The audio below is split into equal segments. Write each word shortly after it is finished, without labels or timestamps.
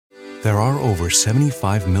There are over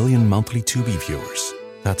 75 million monthly Tubi viewers.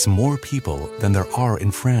 That's more people than there are in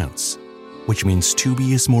France, which means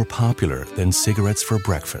Tubi is more popular than cigarettes for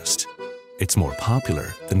breakfast. It's more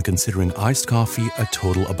popular than considering iced coffee a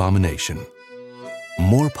total abomination.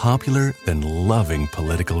 More popular than loving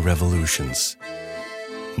political revolutions.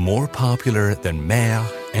 More popular than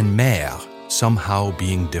mère and mère somehow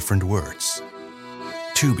being different words.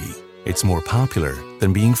 Tubi, it's more popular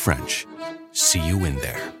than being French. See you in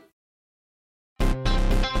there.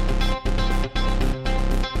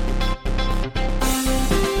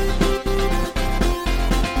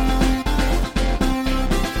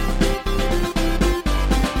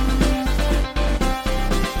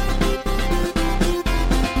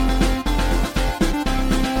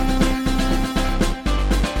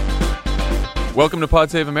 Welcome to Pod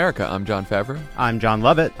Save America. I'm John Favreau. I'm John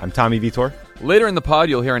Lovett. I'm Tommy Vitor. Later in the pod,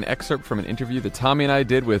 you'll hear an excerpt from an interview that Tommy and I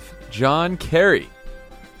did with John Kerry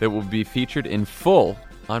that will be featured in full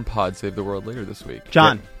on Pod Save the World later this week.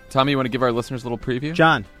 John. Great. Tommy, you want to give our listeners a little preview?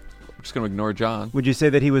 John. We're just going to ignore John. Would you say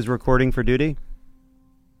that he was recording for duty?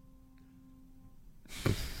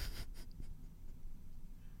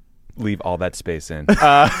 Leave all that space in.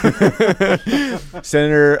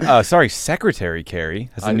 Secretary Kerry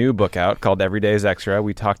has a new book out called Every Day is Extra.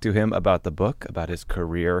 We talked to him about the book, about his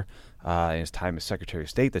career, his time as Secretary of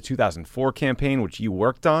State, the 2004 campaign, which you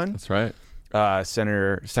worked on. That's right.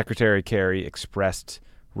 Secretary Kerry expressed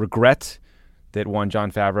regret that one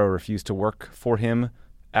John Favreau refused to work for him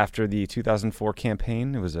after the 2004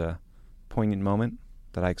 campaign. It was a poignant moment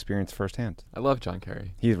that I experienced firsthand. I love John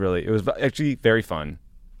Kerry. It was actually very fun.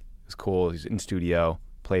 It was cool. He's in studio,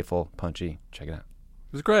 playful, punchy. Check it out.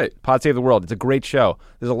 It was great. Pod Save the World. It's a great show.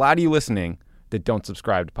 There's a lot of you listening that don't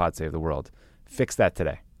subscribe to Pod Save the World. Fix that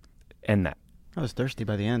today. End that. I was thirsty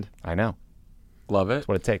by the end. I know. Love it. That's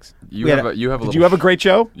what it takes. Did you have a great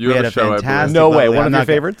show? You have a show, fantastic. No way. Lovely. One of your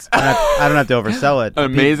favorites? I don't have to oversell it.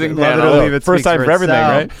 Amazing panel. First time for everything,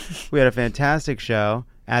 right? We had a fantastic show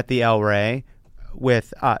at the El Rey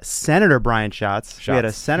with Senator Brian Schatz. We had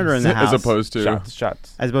a senator in the house. As opposed to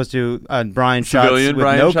Shots. As opposed to Brian Schatz Civilian with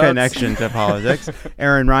Brian no Schatz? connection to politics.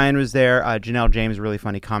 Aaron Ryan was there. Janelle James, a really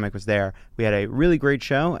funny comic, was there. We had a really great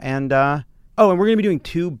show. And and we're going to be doing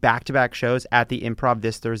 2 back-to-back shows at the Improv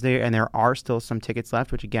this Thursday, and there are still some tickets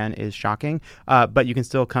left, which, again, is shocking. But you can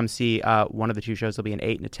still come see one of the 2 shows. There'll be an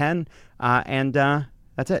 8 and a 10. And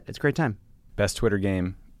that's it. It's a great time. Best Twitter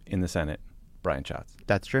game in the Senate, Brian Schatz.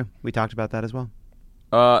 That's true. We talked about that as well.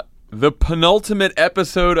 the penultimate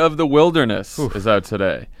episode of The Wilderness is out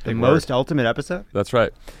today. The most ultimate episode? That's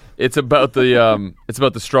right. It's about the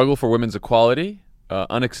struggle for women's equality.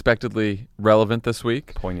 Unexpectedly relevant this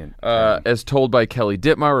week. Poignant. As told by Kelly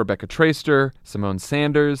Dittmar, Rebecca Traister, Simone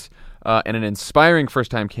Sanders, and an inspiring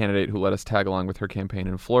first-time candidate who let us tag along with her campaign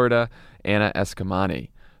in Florida, Anna Eskamani.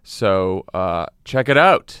 So check it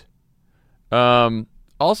out.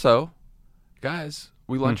 Also, guys,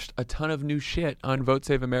 we launched a ton of new shit on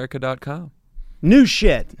votesaveamerica.com. New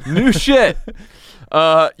shit. New shit.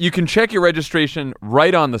 You can check your registration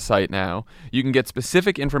right on the site now. You can get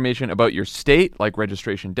specific information about your state, like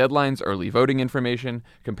registration deadlines, early voting information,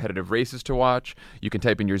 competitive races to watch. You can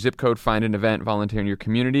type in your zip code, find an event, volunteer in your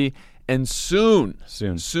community. And soon,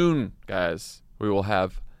 guys, we will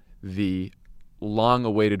have the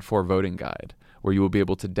long-awaited for voting guide, where you will be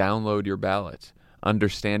able to download your ballot,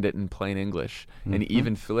 understand it in plain English, and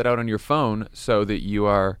even fill it out on your phone so that you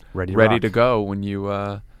are ready to go when you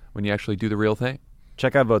actually do the real thing.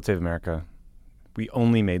 Check out Vote Save America. We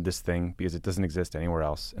only made this thing because it doesn't exist anywhere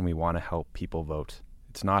else, and we want to help people vote.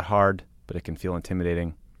 It's not hard, but it can feel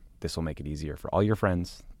intimidating. This will make it easier for all your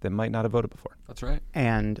friends that might not have voted before. That's right.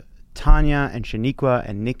 And Tanya and Shaniqua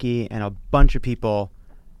and Nikki and a bunch of people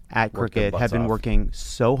at Crooked have been working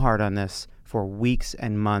so hard on this for weeks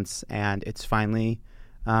and months, and it's finally,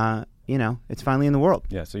 it's finally in the world.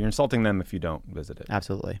 Yeah, so you're insulting them if you don't visit it.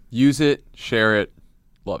 Absolutely. Use it, share it,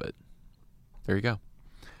 love it. There you go.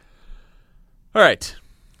 All right.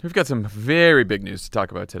 We've got some very big news to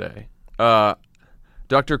talk about today.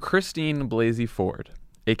 Dr. Christine Blasey Ford,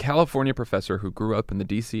 a California professor who grew up in the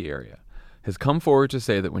D.C. area, has come forward to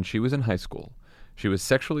say that when she was in high school, she was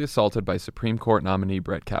sexually assaulted by Supreme Court nominee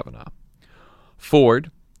Brett Kavanaugh.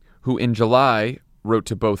 Ford, who in July wrote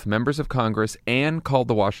to both members of Congress and called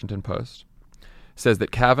the Washington Post, says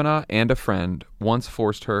that Kavanaugh and a friend once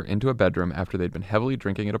forced her into a bedroom after they'd been heavily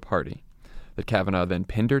drinking at a party, that Kavanaugh then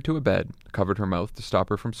pinned her to a bed, covered her mouth to stop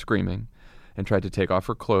her from screaming, and tried to take off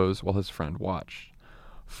her clothes while his friend watched.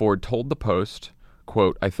 Ford told the Post,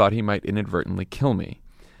 quote, "I thought he might inadvertently kill me,"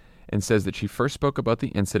 and says that she first spoke about the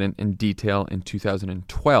incident in detail in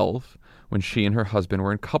 2012 when she and her husband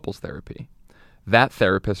were in couples therapy. That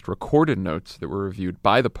therapist recorded notes that were reviewed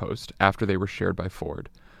by the Post after they were shared by Ford.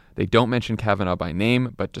 They don't mention Kavanaugh by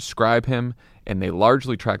name, but describe him, and they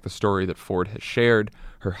largely track the story that Ford has shared.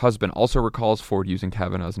 Her husband also recalls Ford using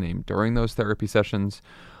Kavanaugh's name during those therapy sessions.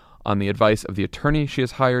 On the advice of the attorney she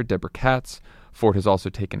has hired, Deborah Katz, Ford has also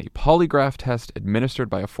taken a polygraph test administered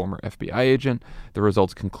by a former FBI agent. The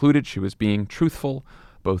results concluded she was being truthful.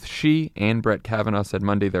 Both she and Brett Kavanaugh said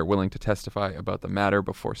Monday they're willing to testify about the matter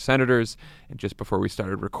before senators. And just before we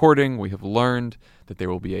started recording, we have learned that there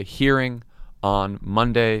will be a hearing on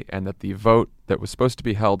Monday and that the vote that was supposed to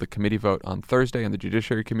be held, the committee vote on Thursday on the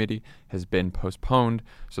Judiciary Committee, has been postponed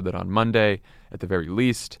so that on Monday, at the very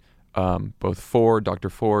least, both Ford,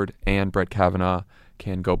 Dr. Ford, and Brett Kavanaugh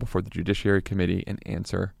can go before the Judiciary Committee and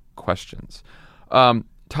answer questions.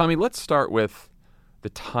 Tommy, let's start with the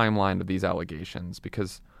timeline of these allegations,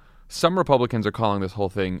 because some Republicans are calling this whole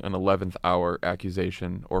thing an 11th hour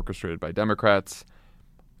accusation orchestrated by Democrats.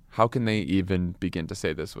 How can they even begin to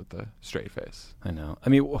say this with a straight face? I know. I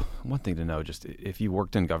mean, one thing to know, just if you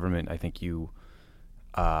worked in government, I think you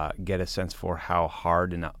get a sense for how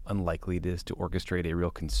hard and unlikely it is to orchestrate a real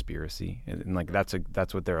conspiracy. And like that's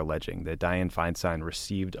what they're alleging, that Dianne Feinstein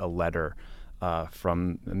received a letter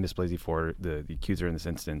from Ms. Blasey Ford, the accuser in this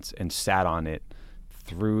instance, and sat on it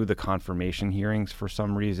through the confirmation hearings for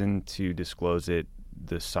some reason to disclose it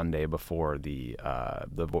the Sunday before the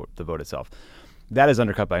vote itself. That is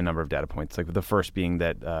undercut by a number of data points, like the first being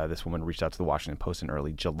that this woman reached out to the Washington Post in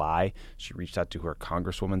early July. She reached out to her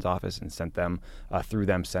congresswoman's office and sent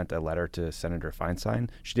a letter to Senator Feinstein.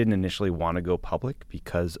 She didn't initially want to go public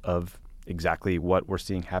because of exactly what we're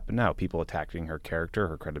seeing happen now, people attacking her character,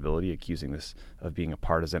 her credibility, accusing this of being a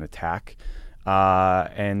partisan attack.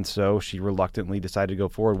 And so she reluctantly decided to go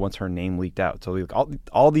forward once her name leaked out. So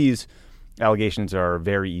all these allegations are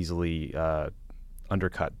very easily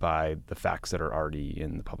undercut by the facts that are already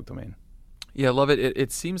in the public domain. Yeah, I love it. It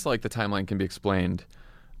seems like the timeline can be explained,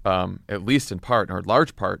 at least in part, or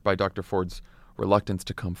large part, by Dr. Ford's reluctance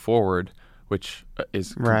to come forward, which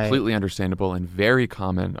is completely understandable and very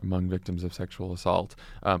common among victims of sexual assault,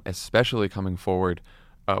 especially coming forward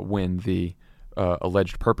when the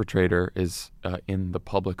alleged perpetrator is in the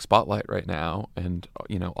public spotlight right now, and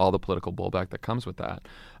all the political blowback that comes with that.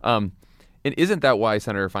 And isn't that why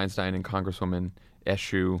Senator Feinstein and Congresswoman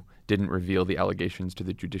Eshoo didn't reveal the allegations to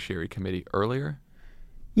the Judiciary Committee earlier?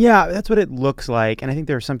 Yeah, that's what it looks like. And I think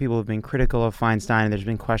there are some people who have been critical of Feinstein, and there's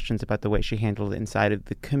been questions about the way she handled it inside of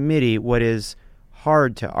the committee. What is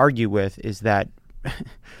hard to argue with is that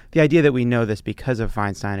the idea that we know this because of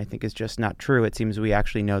Feinstein, I think, is just not true. It seems we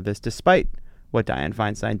actually know this despite what Dianne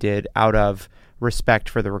Feinstein did, out of respect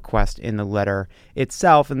for the request in the letter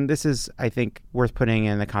itself. And this is, I think, worth putting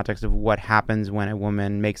in the context of what happens when a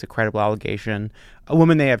woman makes a credible allegation. A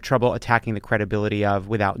woman they have trouble attacking the credibility of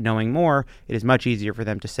without knowing more. It is much easier for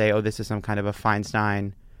them to say, oh, this is some kind of a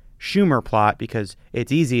Feinstein-Schumer plot, because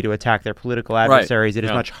it's easy to attack their political adversaries. Right. It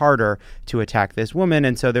is much harder to attack this woman.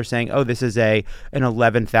 And so they're saying, oh, this is an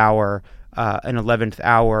 11th hour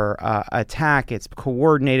attack. It's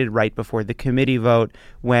coordinated right before the committee vote,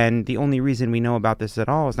 when the only reason we know about this at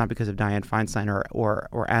all is not because of Dianne Feinstein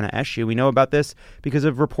or Anna Eshoo. We know about this because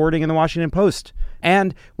of reporting in the Washington Post.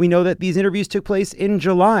 And we know that these interviews took place in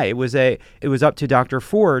July. It was up to Dr.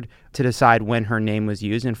 Ford to decide when her name was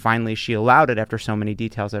used, and finally she allowed it after so many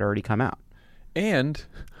details had already come out. And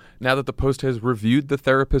now that the Post has reviewed the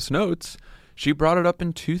therapist's notes, she brought it up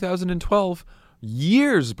in 2012,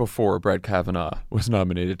 years before Brett Kavanaugh was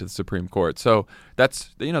nominated to the Supreme Court. So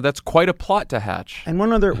that's quite a plot to hatch. And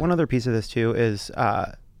one other piece of this too is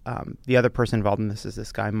the other person involved in this is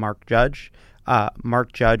this guy Mark Judge.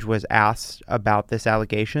 Mark Judge was asked about this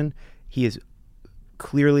allegation. He is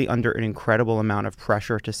clearly under an incredible amount of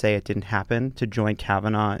pressure to say it didn't happen, to join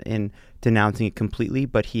Kavanaugh in denouncing it completely,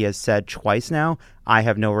 but he has said twice now, I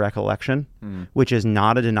have no recollection, which is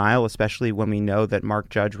not a denial, especially when we know that Mark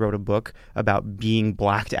Judge wrote a book about being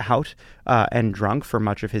blacked out and drunk for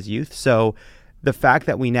much of his youth. So the fact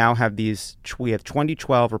that we now have we have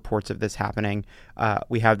 2012 reports of this happening.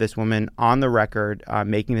 We have this woman on the record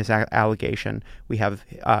making this allegation. We have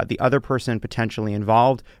the other person potentially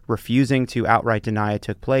involved refusing to outright deny it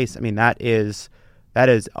took place. I mean, that is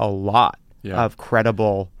a lot of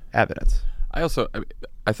credible evidence. I thought one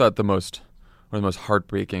of the most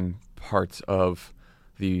heartbreaking parts of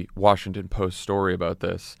the Washington Post story about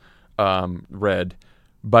this read,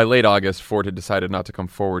 by late August, Ford had decided not to come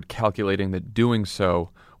forward, calculating that doing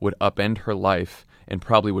so would upend her life and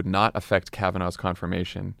probably would not affect Kavanaugh's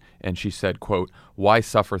confirmation. And she said, quote, "Why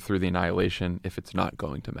suffer through the annihilation if it's not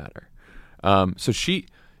going to matter?" So she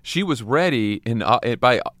she was ready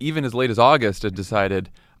by even as late as August and decided,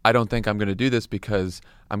 I don't think I'm going to do this because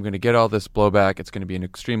I'm going to get all this blowback. It's going to be an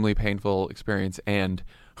extremely painful experience, and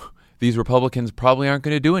these Republicans probably aren't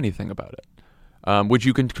going to do anything about it. Which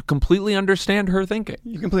you can completely understand her thinking.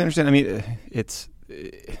 You completely understand. I mean,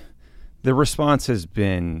 the response has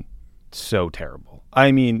been so terrible.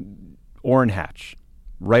 I mean, Orrin Hatch,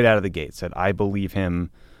 right out of the gate, said, I believe him.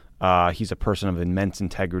 He's a person of immense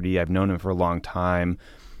integrity. I've known him for a long time.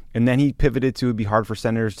 And then he pivoted to, it would be hard for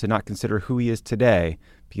senators to not consider who he is today,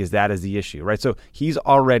 because that is the issue, right? So he's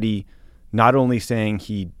already not only saying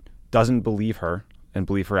he doesn't believe her and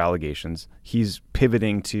believe her allegations, he's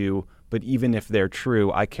pivoting to, but even if they're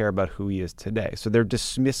true, I care about who he is today. So they're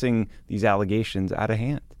dismissing these allegations out of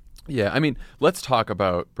hand. Yeah, I mean, let's talk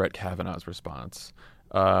about Brett Kavanaugh's response,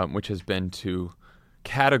 which has been to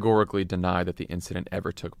categorically deny that the incident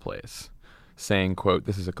ever took place, saying, quote,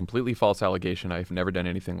 this is a completely false allegation. I've never done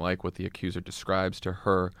anything like what the accuser describes to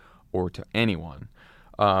her or to anyone.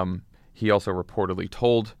 He also reportedly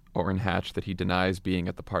told Orrin Hatch that he denies being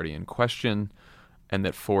at the party in question and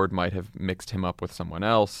that Ford might have mixed him up with someone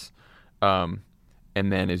else. And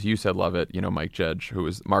then, as you said, Lovett, Mark Judge, who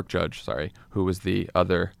was the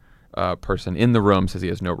other person in the room, says he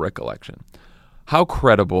has no recollection. How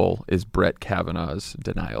credible is Brett Kavanaugh's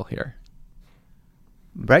denial here?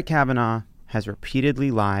 Brett Kavanaugh has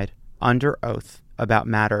repeatedly lied under oath about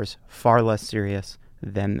matters far less serious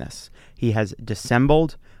than this. He has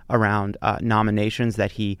dissembled around nominations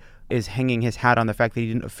that he is hanging his hat on the fact that he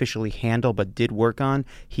didn't officially handle but did work on.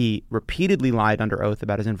 He repeatedly lied under oath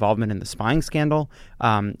about his involvement in the spying scandal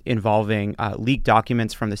involving leaked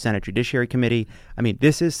documents from the Senate Judiciary Committee. I mean,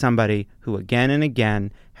 this is somebody who again and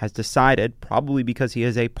again has decided, probably because he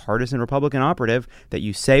is a partisan Republican operative, that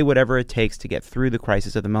you say whatever it takes to get through the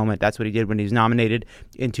crisis of the moment. That's what he did when he was nominated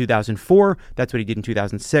in 2004. That's what he did in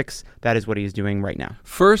 2006. That is what he is doing right now. His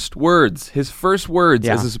first words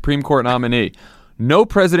as a Supreme Court nominee. No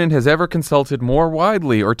president has ever consulted more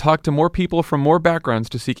widely or talked to more people from more backgrounds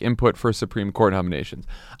to seek input for Supreme Court nominations.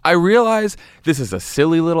 I realize this is a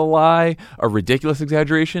silly little lie, a ridiculous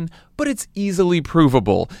exaggeration, but it's easily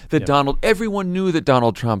provable that everyone knew that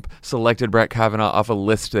Donald Trump selected Brett Kavanaugh off a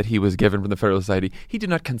list that he was given from the Federalist Society. He did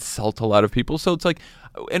not consult a lot of people. So it's like,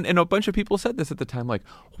 and a bunch of people said this at the time, like,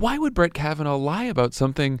 why would Brett Kavanaugh lie about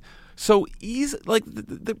something so easy, like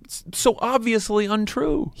so obviously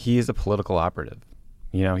untrue? He is a political operative.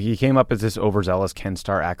 He came up as this overzealous Ken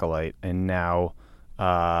Starr acolyte, and now,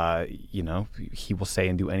 he will say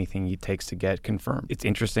and do anything he takes to get confirmed. It's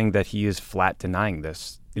interesting that he is flat denying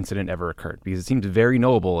this incident ever occurred, because it seems very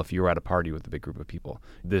noble if you were at a party with a big group of people.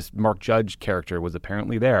 This Mark Judge character was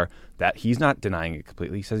apparently there, that he's not denying it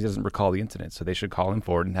completely. He says he doesn't recall the incident, so they should call him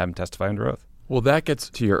forward and have him testify under oath. Well, that gets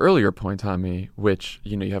to your earlier point, Tommy, which,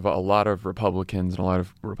 you have a lot of Republicans and a lot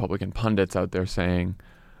of Republican pundits out there saying,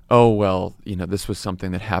 oh, well, this was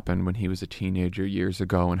something that happened when he was a teenager years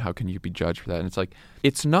ago, and how can you be judged for that? And it's like,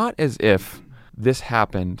 it's not as if this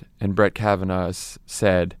happened and Brett Kavanaugh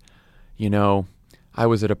said, I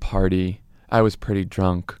was at a party, I was pretty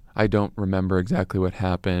drunk, I don't remember exactly what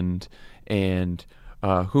happened, and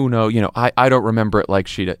who knows, I don't remember it like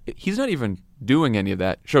she did. He's not even doing any of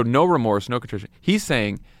that, showed no remorse, no contrition. He's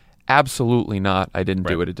saying, absolutely not, I didn't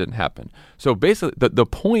do it, it didn't happen. So basically, the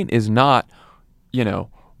point is not,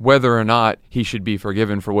 whether or not he should be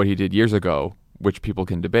forgiven for what he did years ago, which people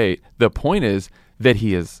can debate. The point is that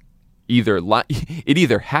he is it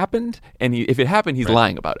either happened, and if it happened, he's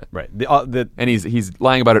lying about it. Right. And he's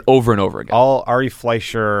lying about it over and over again. All Ari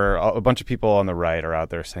Fleischer, a bunch of people on the right are out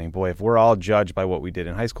there saying, boy, if we're all judged by what we did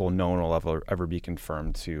in high school, no one will ever be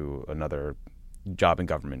confirmed to another job in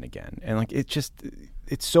government again. And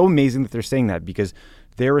it's so amazing that they're saying that, because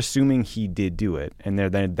they're assuming he did do it, and they're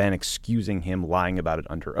then excusing him lying about it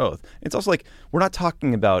under oath. It's also like, we're not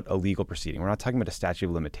talking about a legal proceeding. We're not talking about a statute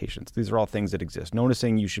of limitations. These are all things that exist. No one is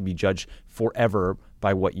saying you should be judged forever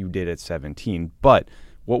by what you did at 17. But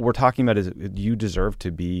what we're talking about is, you deserve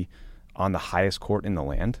to be on the highest court in the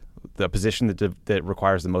land, the position that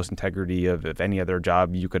requires the most integrity of any other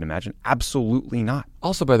job you could imagine. Absolutely not.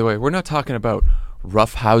 Also, by the way, we're not talking about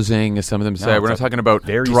rough housing, as some of them say. We're not talking about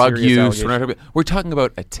drug use. We're talking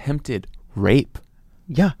about attempted rape.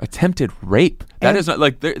 Yeah. Attempted rape. That is not,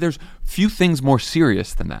 like, there's few things more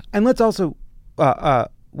serious than that. And let's also,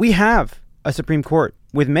 we have a Supreme Court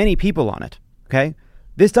with many people on it, okay?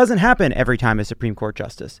 This doesn't happen every time a Supreme Court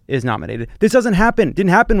justice is nominated. This didn't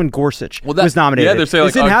happen when Gorsuch was nominated. Yeah, they're saying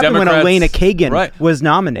this didn't happen when Elena Kagan was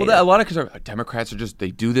nominated. Well, a lot of conservatives, Democrats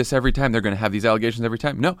they do this every time. They're going to have these allegations every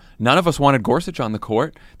time. No, none of us wanted Gorsuch on the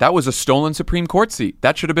court. That was a stolen Supreme Court seat.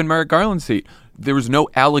 That should have been Merrick Garland's seat. There was no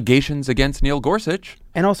allegations against Neil Gorsuch.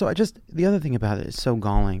 And also, the other thing about it is so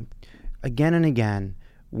galling. Again and again,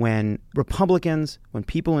 when Republicans, when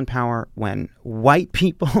people in power, when white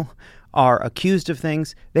people are accused of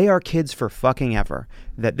things, they are kids for fucking ever.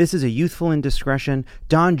 That this is a youthful indiscretion.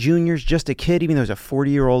 Don Jr.'s just a kid, even though he's a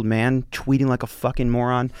 40-year-old man tweeting like a fucking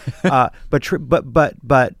moron.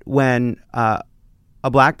 But when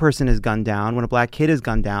a black person is gunned down, when a black kid is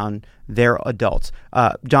gunned down, they're adults.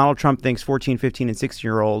 Donald Trump thinks 14, 15, and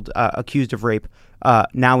 16-year-old accused of rape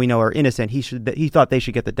now we know are innocent. He thought they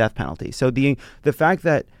should get the death penalty. So the fact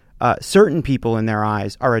that certain people in their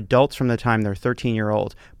eyes are adults from the time they're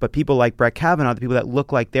 13-year-old, but people like Brett Kavanaugh, the people that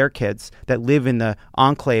look like their kids, that live in the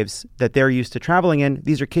enclaves that they're used to traveling in,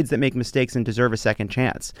 these are kids that make mistakes and deserve a second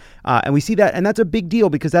chance. And we see that, and that's a big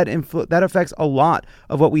deal because that affects a lot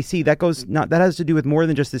of what we see. That has to do with more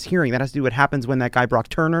than just this hearing. That has to do with what happens when that guy Brock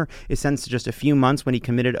Turner is sentenced to just a few months when he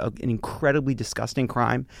committed an incredibly disgusting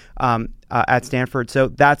crime at Stanford. So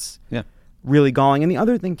that's really galling. And the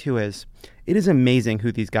other thing too is, it is amazing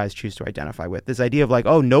who these guys choose to identify with. This idea of like,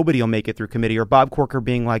 oh, nobody will make it through committee, or Bob Corker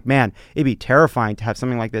being like, man, it'd be terrifying to have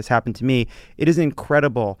something like this happen to me. It is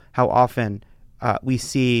incredible how often we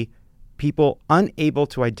see people unable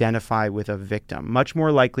to identify with a victim, much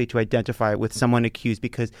more likely to identify with someone accused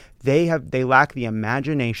because they lack the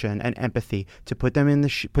imagination and empathy to put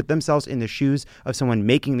themselves in the shoes of someone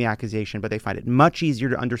making the accusation, but they find it much easier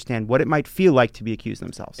to understand what it might feel like to be accused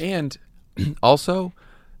themselves. And also,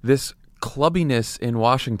 this clubbiness in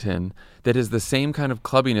Washington that is the same kind of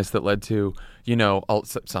clubbiness that led to,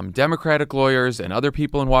 some Democratic lawyers and other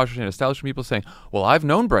people in Washington, establishment people saying, well, I've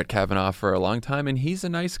known Brett Kavanaugh for a long time and he's a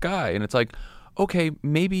nice guy. And it's like, okay,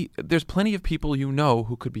 maybe there's plenty of people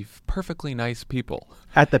who could be perfectly nice people.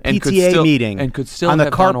 At the PTA meeting. And could still on the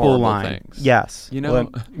have done carpool horrible line. things. Yes.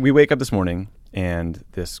 Well, we wake up this morning and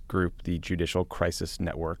this group, the Judicial Crisis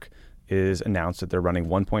Network, is announced that they're running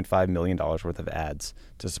 $1.5 million worth of ads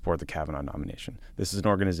to support the Kavanaugh nomination. This is an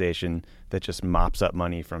organization that just mops up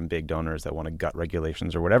money from big donors that want to gut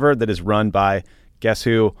regulations or whatever, that is run by, guess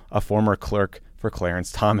who, a former clerk for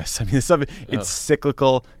Clarence Thomas. I mean, this stuff, it's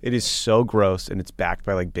cyclical. It is so gross, and it's backed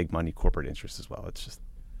by like big money corporate interests as well. It's just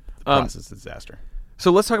a process of disaster.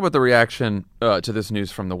 So let's talk about the reaction to this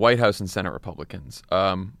news from the White House and Senate Republicans,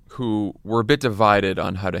 who were a bit divided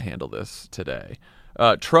on how to handle this today.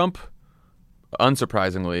 Trump,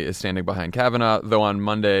 unsurprisingly, is standing behind Kavanaugh, though on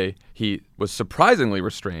Monday he was surprisingly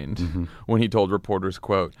restrained when he told reporters,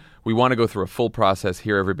 quote, "We want to go through a full process,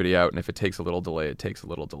 hear everybody out, and if it takes a little delay, it takes a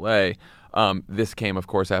little delay." This came, of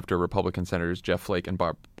course, after Republican Senators Jeff Flake and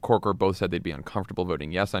Bob Corker both said they'd be uncomfortable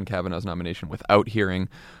voting yes on Kavanaugh's nomination without hearing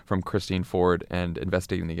from Christine Ford and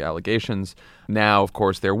investigating the allegations. Now, of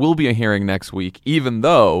course, there will be a hearing next week, even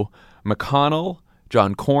though McConnell,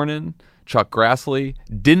 John Cornyn, Chuck Grassley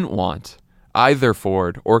didn't want either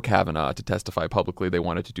Ford or Kavanaugh to testify publicly. They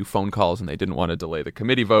wanted to do phone calls and they didn't want to delay the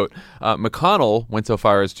committee vote. McConnell went so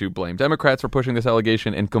far as to blame Democrats for pushing this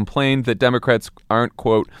allegation and complained that Democrats aren't,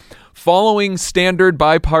 quote, following standard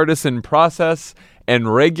bipartisan process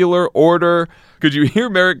and regular order. Could you hear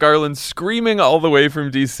Merrick Garland screaming all the way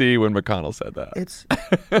from D.C. when McConnell said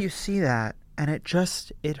that? You see that and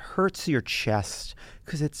it hurts your chest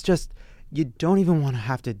because it's just, you don't even want to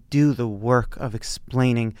have to do the work of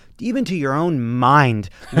explaining, even to your own mind,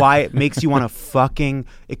 why it makes you want to fucking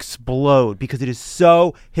explode, because it is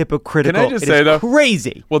so hypocritical. Can I just say, though,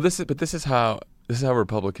 crazy. Well, this is how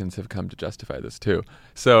Republicans have come to justify this too.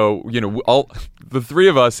 So, the three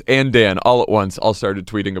of us and Dan all at once all started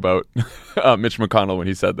tweeting about Mitch McConnell when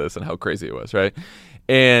he said this and how crazy it was, right?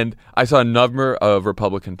 And I saw a number of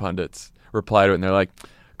Republican pundits reply to it, and they're like,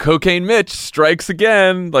 Cocaine Mitch strikes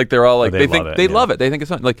again. Like, they're all like, they love it. They think it's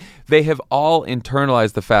fun. Like, they have all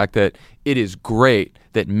internalized the fact that it is great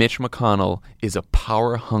that Mitch McConnell is a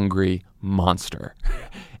power-hungry monster.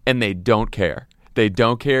 And they don't care. They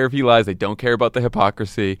don't care if he lies. They don't care about the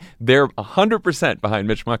hypocrisy. They're 100% behind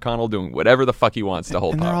Mitch McConnell doing whatever the fuck he wants to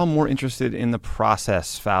hold power. And they're all more interested in the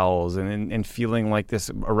process fouls and feeling like this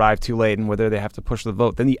arrived too late and whether they have to push the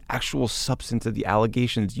vote than the actual substance of the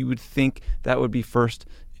allegations. You would think that would be first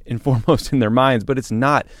and foremost in their minds, but it's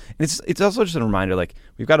not. And it's also just a reminder, like,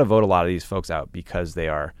 we've got to vote a lot of these folks out because they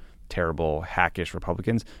are terrible, hackish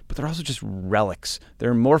Republicans, but they're also just relics.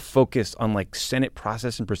 They're more focused on like Senate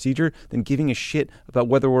process and procedure than giving a shit about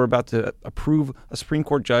whether we're about to approve a Supreme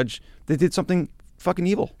Court judge that did something fucking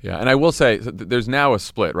evil. Yeah, and I will say there's now a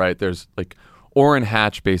split, right? There's like Orrin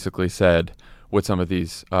Hatch basically said what some of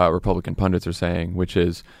these Republican pundits are saying, which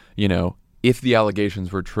is, if the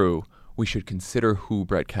allegations were true, we should consider who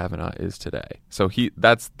Brett Kavanaugh is today. So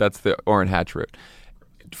that's the Orrin Hatch route.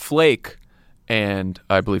 Flake and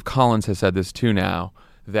I believe Collins has said this too now,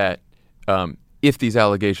 that if these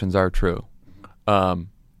allegations are true,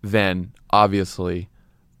 then obviously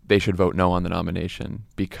they should vote no on the nomination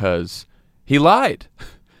because he lied.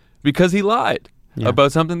 Because he lied. Yeah.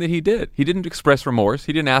 About something that he did. He didn't express remorse.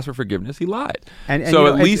 He didn't ask for forgiveness. He lied. And so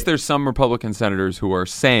at least there's some Republican senators who are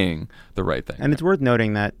saying the right thing. And it's worth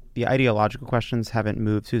noting that the ideological questions haven't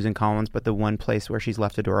moved Susan Collins, but the one place where she's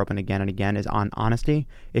left the door open again and again is on honesty.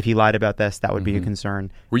 If he lied about this, that would be a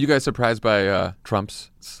concern. Were you guys surprised by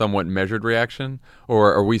Trump's somewhat measured reaction?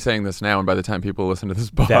 Or are we saying this now, and by the time people listen to this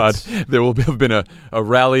pod, there will have been a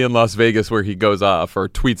rally in Las Vegas where he goes off or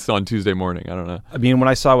tweets on Tuesday morning? I don't know. I mean, when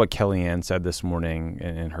I saw what Kellyanne said this morning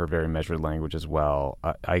in her very measured language as well,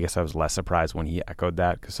 I guess I was less surprised when he echoed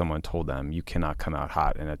that, because someone told them, you cannot come out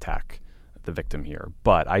hot and attack the victim here.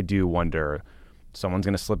 But I do wonder, someone's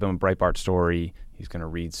going to slip him a Breitbart story, he's going to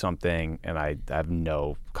read something, and I have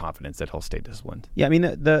no confidence that he'll stay disciplined. Yeah, I mean,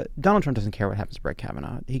 the Donald Trump doesn't care what happens to Brett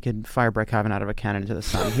Kavanaugh. He could fire Brett Kavanaugh out of a cannon into the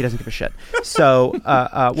sun. He doesn't give a shit. So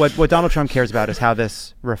what Donald Trump cares about is how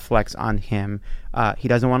this reflects on him. He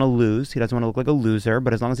doesn't want to lose. He doesn't want to look like a loser,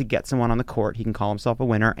 but as long as he gets someone on the court, he can call himself a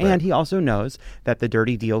winner. Right. And he also knows that the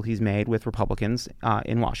dirty deal he's made with Republicans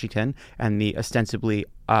in Washington and the ostensibly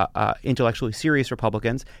intellectually serious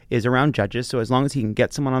Republicans is around judges. So as long as he can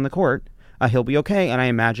get someone on the court, he'll be okay. And I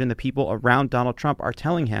imagine the people around Donald Trump are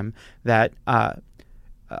telling him that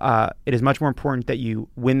it is much more important that you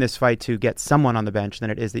win this fight to get someone on the bench than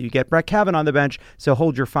it is that you get Brett Kavanaugh on the bench. So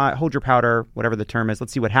hold your powder, whatever the term is.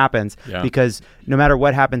 Let's see what happens. Yeah. Because no matter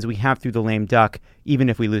what happens, we have through the lame duck, even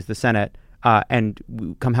if we lose the Senate.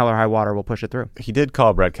 And come hell or high water, we'll push it through. He did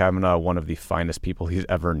call Brett Kavanaugh one of the finest people he's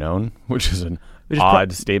ever known, which is an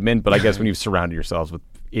odd statement. But I guess when you've surrounded yourselves with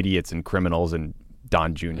idiots and criminals and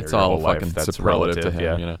Don Jr. It's all fucking that's superlative to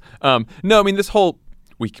him. Yeah. No, I mean, this whole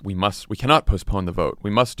we cannot postpone the vote. We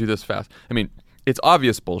must do this fast. I mean, it's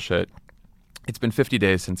obvious bullshit. It's been 50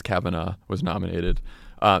 days since Kavanaugh was nominated.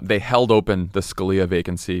 They held open the Scalia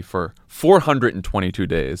vacancy for 422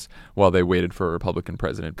 days while they waited for a Republican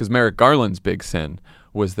president, because Merrick Garland's big sin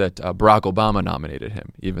was that Barack Obama nominated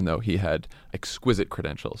him, even though he had exquisite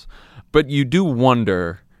credentials. But you do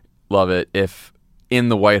wonder, Lovett, if in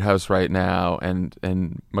the White House right now and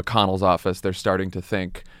McConnell's office, they're starting to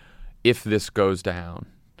think, if this goes down,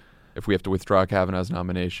 if we have to withdraw Kavanaugh's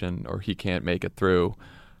nomination or he can't make it through,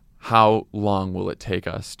 how long will it take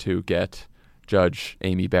us to get Judge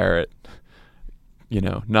Amy Barrett,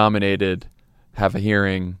 nominated, have a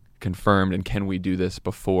hearing, confirmed, and can we do this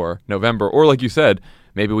before November? Or like you said,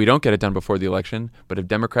 maybe we don't get it done before the election, but if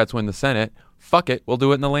Democrats win the Senate, fuck it, we'll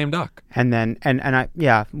do it in the lame duck. And then,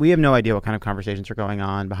 we have no idea what kind of conversations are going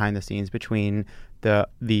on behind the scenes between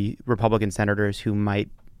the Republican senators who might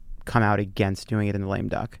come out against doing it in the lame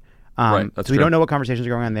duck. Right, so we don't know what conversations are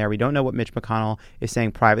going on there. We don't know what Mitch McConnell is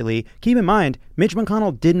saying privately. Keep in mind, Mitch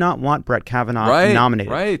McConnell did not want Brett Kavanaugh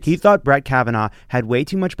nominated. Right. He thought Brett Kavanaugh had way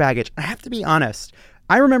too much baggage. I have to be honest.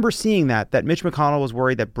 I remember seeing that Mitch McConnell was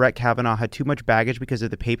worried that Brett Kavanaugh had too much baggage because of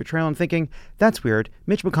the paper trail, and thinking, that's weird.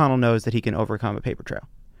 Mitch McConnell knows that he can overcome a paper trail.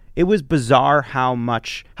 It was bizarre how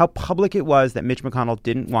public it was that Mitch McConnell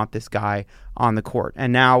didn't want this guy on the court.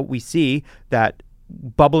 And now we see that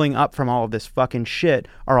bubbling up from all of this fucking shit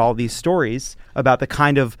are all these stories about the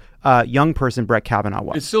kind of young person Brett Kavanaugh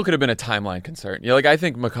was. It still could have been a timeline concern. I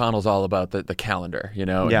think McConnell's all about the calendar,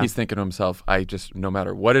 and he's thinking to himself, no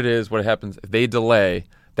matter what it is, what happens, if they delay,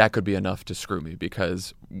 that could be enough to screw me,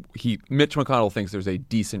 because Mitch McConnell thinks there's a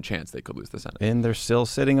decent chance they could lose the Senate. And they're still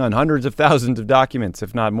sitting on hundreds of thousands of documents,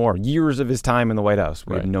 if not more, years of his time in the White House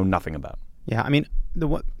we know nothing about. Yeah, I mean, the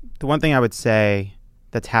one thing I would say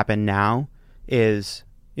that's happened now is,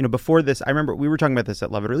 before this, I remember we were talking about this at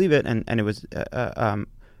Love It or Leave It, and it was,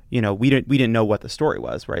 we didn't know what the story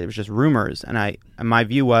was, right? It was just rumors, and my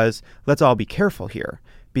view was, let's all be careful here,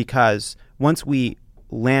 because once we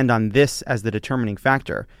land on this as the determining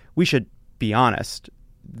factor, we should be honest.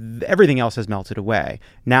 Everything else has melted away.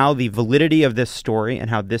 Now the validity of this story and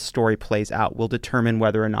how this story plays out will determine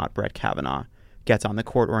whether or not Brett Kavanaugh gets on the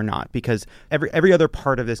court or not, because every other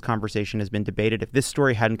part of this conversation has been debated. If this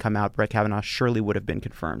story hadn't come out, Brett Kavanaugh surely would have been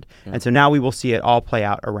confirmed. Yeah. And so now we will see it all play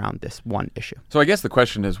out around this one issue. So I guess the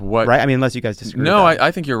question is what... Right? I mean, unless you guys disagree No, with that. I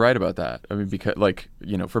think you're right about that. I mean, because,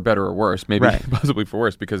 for better or worse, maybe possibly for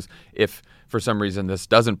worse, because if for some reason this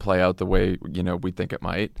doesn't play out the way, we think it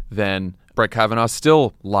might, then Brett Kavanaugh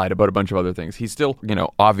still lied about a bunch of other things. He's still,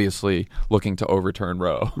 obviously looking to overturn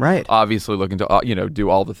Roe. Right. Obviously looking to, do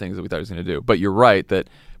all the things that we thought he was going to do. But you're right that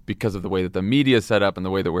because of the way that the media is set up and the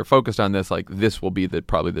way that we're focused on this, like this will be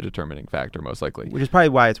probably the determining factor, most likely. Which is probably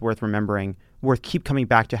why it's worth remembering, keep coming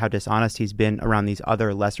back to how dishonest he's been around these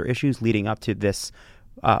other lesser issues leading up to this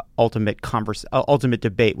ultimate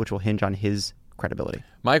debate, which will hinge on his credibility.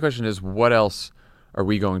 My question is, what else are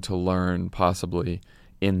we going to learn possibly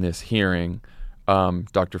in this hearing?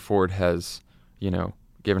 Dr. Ford has,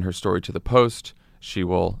 given her story to the Post. She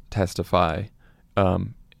will testify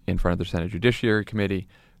in front of the Senate Judiciary Committee.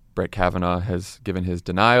 Brett Kavanaugh has given his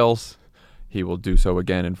denials. He will do so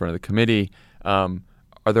again in front of the committee. Are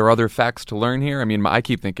there other facts to learn here? I mean, I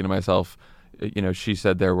keep thinking to myself, she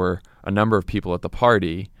said there were a number of people at the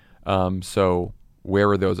party. So where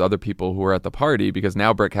were those other people who were at the party? Because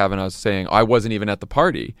now Brett Kavanaugh is saying, I wasn't even at the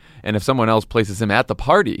party. And if someone else places him at the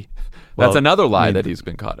party, that's another lie that he's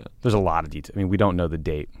been caught in. There's a lot of detail. I mean, we don't know the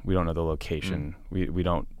date. We don't know the location. We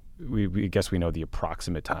guess we know the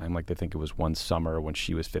approximate time. Like they think it was one summer when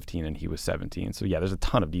she was 15 and he was 17. So yeah, there's a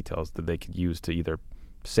ton of details that they could use to either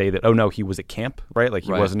say that, oh no, he was at camp, right? Like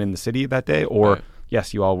he wasn't in the city that day, or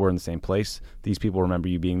yes, you all were in the same place. These people remember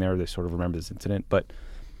you being there. They sort of remember this incident, but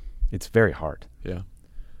it's very hard. Yeah.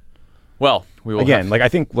 Well, we will I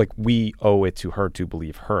think we owe it to her to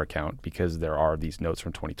believe her account because there are these notes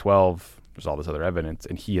from 2012. There's all this other evidence,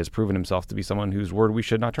 and he has proven himself to be someone whose word we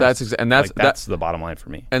should not trust. That's the bottom line for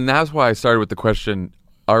me. And that's why I started with the question: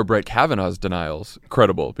 are Brett Kavanaugh's denials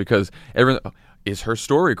credible? Because is her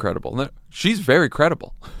story credible? No, she's very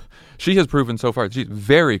credible. She has proven so far she's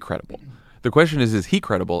very credible. The question is he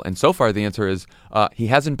credible? And so far, the answer is he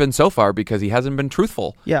hasn't been so far because he hasn't been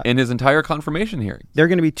truthful in his entire confirmation hearing. There are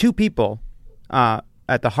going to be two people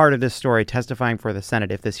at the heart of this story testifying for the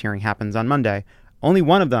Senate if this hearing happens on Monday. Only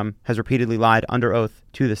one of them has repeatedly lied under oath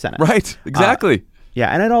to the Senate. Right, exactly.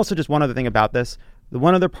 And then also just one other thing about this. The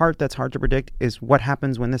one other part that's hard to predict is what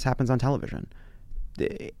happens when this happens on television.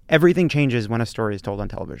 Everything changes when a story is told on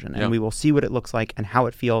television, and we will see what it looks like and how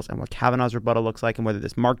it feels and what Kavanaugh's rebuttal looks like and whether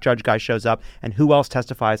this Mark Judge guy shows up and who else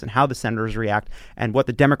testifies and how the senators react and what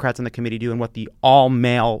the Democrats on the committee do and what the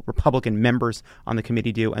all-male Republican members on the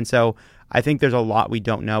committee do. And so I think there's a lot we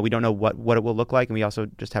don't know. We don't know what it will look like, and we also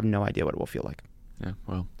just have no idea what it will feel like. Yeah,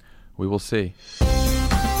 well, we will see.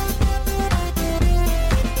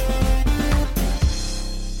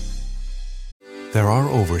 There are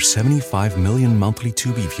over 75 million monthly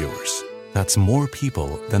Tubi viewers. That's more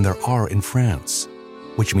people than there are in France,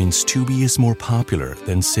 which means Tubi is more popular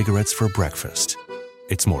than cigarettes for breakfast.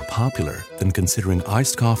 It's more popular than considering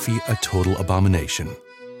iced coffee a total abomination.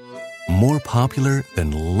 More popular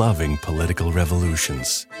than loving political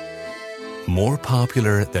revolutions. More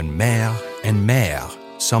popular than maire and mère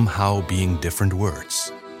somehow being different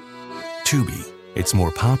words. Tubi, it's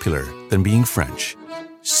more popular than being French.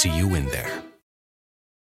 See you in there.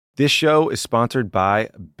 This show is sponsored by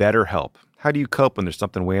BetterHelp. How do you cope when there's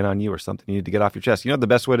something weighing on you or something you need to get off your chest? You know the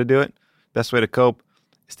best way to do it? Best way to cope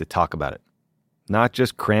is to talk about it. Not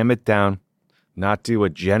just cram it down, not do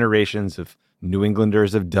what generations of New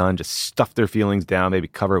Englanders have done, just stuff their feelings down, maybe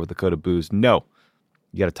cover it with a coat of booze. No.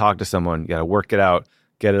 You got to talk to someone. You got to work it out,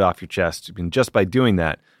 get it off your chest. And just by doing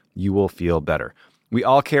that, you will feel better. We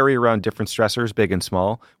all carry around different stressors, big and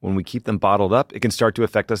small. When we keep them bottled up, it can start to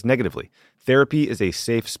affect us negatively. Therapy is a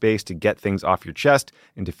safe space to get things off your chest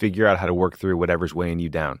and to figure out how to work through whatever's weighing you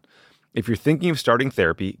down. If you're thinking of starting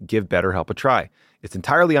therapy, give BetterHelp a try. It's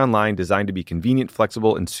entirely online, designed to be convenient,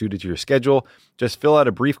 flexible, and suited to your schedule. Just fill out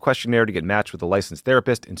a brief questionnaire to get matched with a licensed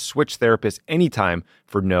therapist and switch therapists anytime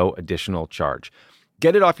for no additional charge.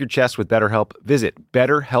 Get it off your chest with BetterHelp. Visit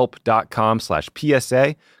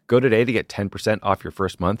betterhelp.com/PSA. Go today to get 10% off your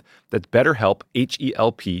first month. That's BetterHelp,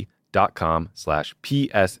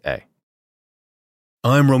 HELP.com/PSA.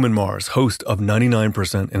 I'm Roman Mars, host of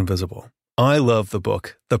 99% Invisible. I love the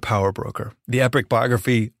book, The Power Broker, the epic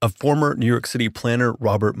biography of former New York City planner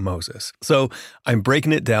Robert Moses. So I'm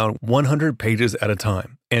breaking it down 100 pages at a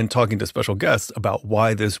time and talking to special guests about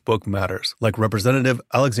why this book matters, like Representative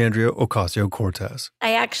Alexandria Ocasio-Cortez.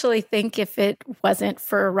 I actually think if it wasn't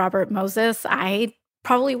for Robert Moses, I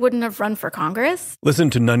probably wouldn't have run for Congress. Listen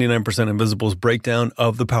to 99% Invisible's breakdown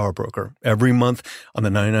of The Power Broker every month on the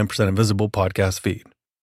 99% Invisible podcast feed.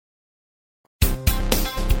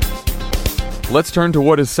 let's turn to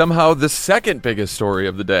what is somehow the second biggest story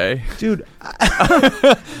of the day. Dude,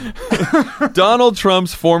 Donald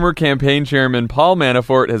Trump's former campaign chairman, Paul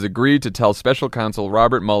Manafort, has agreed to tell special counsel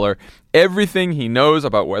Robert Mueller everything he knows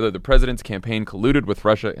about whether the president's campaign colluded with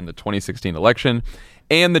Russia in the 2016 election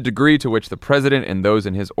and the degree to which the president and those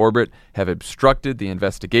in his orbit have obstructed the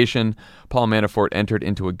investigation. Paul Manafort entered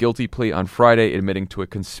into a guilty plea on Friday, admitting to a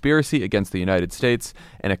conspiracy against the United States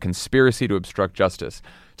and a conspiracy to obstruct justice.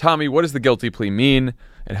 Tommy, what does the guilty plea mean,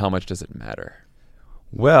 and how much does it matter?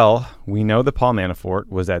 Well, we know that Paul Manafort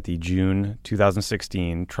was at the June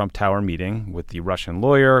 2016 Trump Tower meeting with the Russian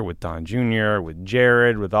lawyer, with Don Jr., with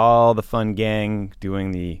Jared, with all the fun gang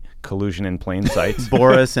doing the collusion in plain sight.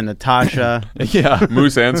 Boris and Natasha. Yeah.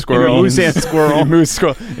 Moose and squirrel. Moose and squirrel. Moose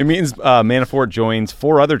squirrel. It means Manafort joins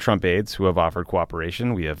 4 other Trump aides who have offered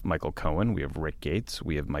cooperation. We have Michael Cohen, we have Rick Gates,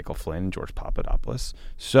 we have Michael Flynn, George Papadopoulos.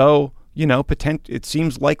 So, you know, it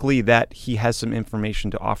seems likely that he has some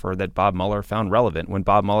information to offer that Bob Mueller found relevant when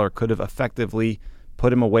Bob Mueller could have effectively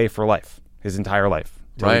put him away for life, his entire life,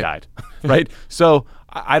 till he died. Right? So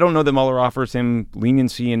I don't know that Mueller offers him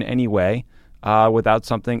leniency in any way without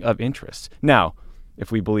something of interest. Now,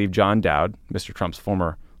 if we believe John Dowd, Mr. Trump's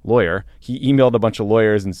former lawyer, he emailed a bunch of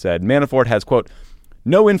lawyers and said, Manafort has, quote,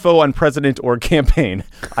 no info on president or campaign.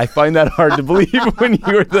 I find that hard to believe when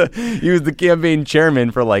he was the campaign chairman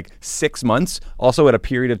for like 6 months. Also at a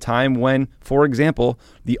period of time when, for example,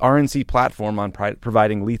 the RNC platform on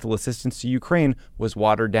providing lethal assistance to Ukraine was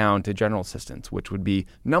watered down to general assistance, which would be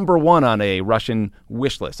number 1 on a Russian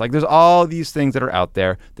wish list. Like there's all these things that are out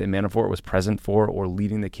there that Manafort was present for or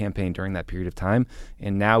leading the campaign during that period of time.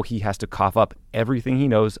 And now he has to cough up everything he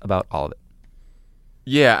knows about all of it.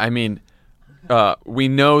 Yeah, I mean, we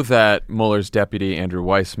know that Mueller's deputy, Andrew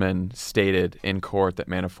Weissman, stated in court that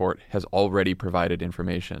Manafort has already provided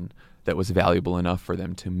information that was valuable enough for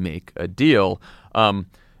them to make a deal.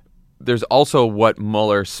 There's also what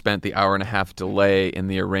Mueller spent the hour-and-a-half delay in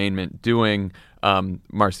the arraignment doing.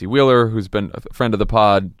 Marcy Wheeler, who's been a friend of the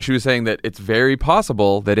pod, she was saying that it's very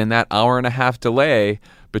possible that in that hour-and-a-half delay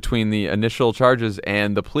between the initial charges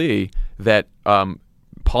and the plea that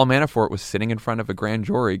Paul Manafort was sitting in front of a grand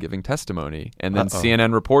jury giving testimony. And then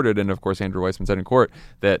CNN reported, and of course Andrew Weissman said in court,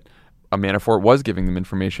 that Manafort was giving them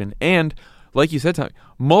information. And like you said, Tom,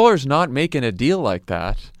 Mueller's not making a deal like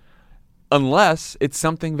that unless it's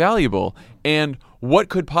something valuable. And who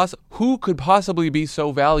could possibly be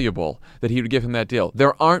so valuable that he would give him that deal?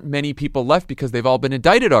 There aren't many people left because they've all been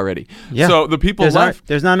indicted already. Yeah. So the people left...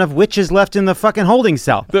 There's not enough witches left in the fucking holding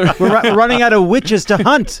cell. We're running out of witches to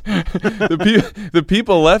hunt. The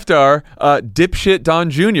people left are dipshit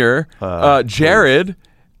Don Jr., Jared,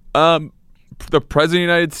 the President of the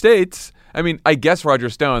United States. I mean, I guess Roger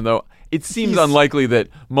Stone, though. It seems unlikely that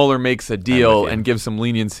Mueller makes a deal and gives some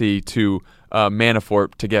leniency to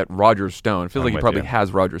Manafort to get Roger Stone. I feel like he probably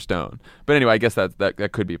has Roger Stone. But anyway, I guess that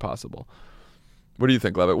could be possible. What do you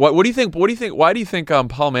think, Levitt? What do you think? Why do you think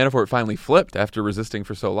Paul Manafort finally flipped after resisting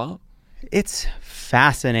for so long? It's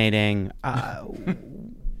fascinating.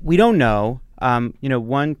 We don't know.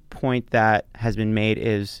 One point that has been made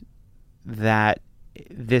is that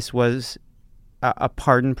this was a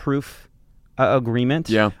pardon-proof agreement.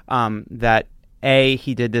 Yeah. That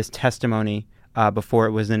he did this testimony before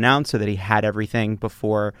it was announced, so that he had everything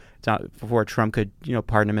before Trump could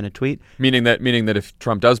pardon him in a tweet. Meaning that if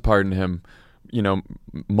Trump does pardon him,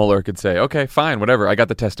 Mueller could say, okay, fine, whatever, I got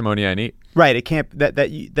the testimony I need. Right. It can't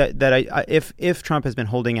if Trump has been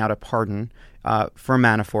holding out a pardon for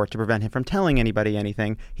Manafort to prevent him from telling anybody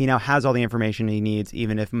anything, he now has all the information he needs,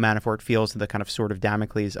 even if Manafort feels the kind of sword of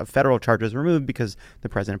Damocles of federal charges removed because the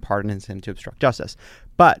president pardons him to obstruct justice.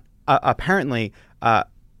 But apparently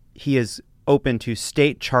he is open to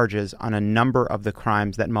state charges on a number of the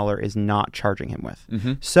crimes that Mueller is not charging him with.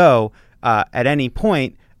 Mm-hmm. So at any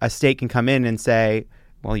point, a state can come in and say,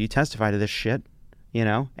 well, you testify to this shit,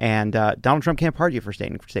 and Donald Trump can't pardon you for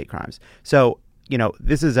state crimes. So,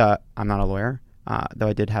 this is I'm not a lawyer, though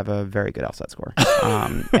I did have a very good LSAT score.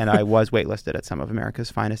 And I was waitlisted at some of America's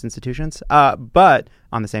finest institutions, but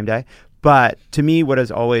on the same day. But to me, what has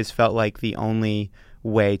always felt like the only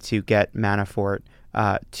way to get Manafort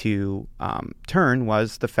to turn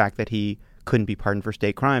was the fact that he couldn't be pardoned for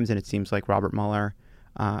state crimes. And it seems like Robert Mueller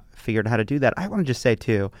figured out how to do that. I want to just say,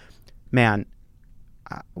 too, man,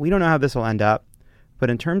 we don't know how this will end up. But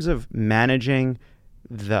in terms of managing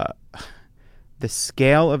the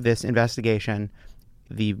scale of this investigation,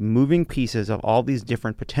 the moving pieces of all these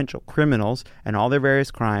different potential criminals and all their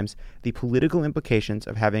various crimes, the political implications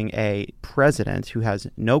of having a president who has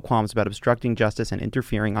no qualms about obstructing justice and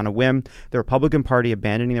interfering on a whim, the Republican Party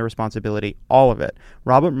abandoning their responsibility, all of it.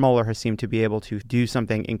 Robert Mueller has seemed to be able to do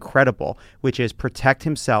something incredible, which is protect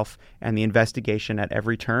himself and the investigation at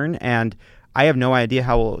every turn. And I have no idea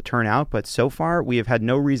how it will turn out, but so far we have had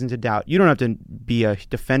no reason to doubt. You don't have to be a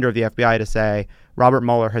defender of the FBI to say Robert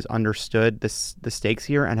Mueller has understood the stakes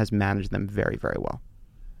here and has managed them very, very well.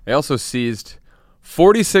 They also seized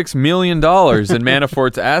 $46 million in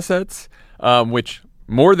Manafort's assets, which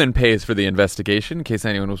more than pays for the investigation, in case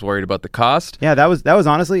anyone was worried about the cost. Yeah, that was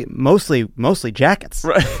honestly mostly jackets.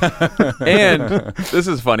 Right. And this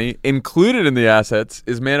is funny. Included in the assets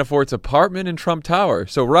is Manafort's apartment in Trump Tower.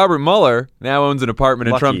 So Robert Mueller now owns an apartment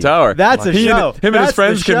in Trump Tower. That's a show. Him and his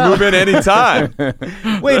friends can move in any time.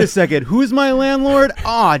 Wait a second. Who's my landlord?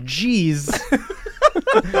 Aw, jeez.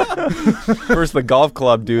 First the golf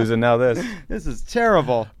club dues, and now this. This is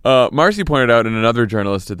terrible. Marcy pointed out, and another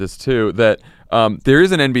journalist did this too, that there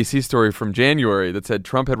is an NBC story from January that said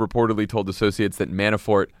Trump had reportedly told associates that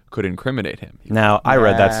Manafort could incriminate him. Now, I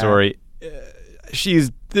read that story.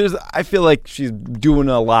 I feel like she's doing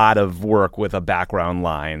a lot of work with a background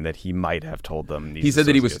line that he might have told them. He said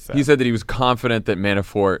that he was confident that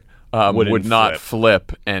Manafort would not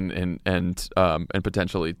flip and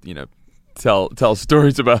potentially, tell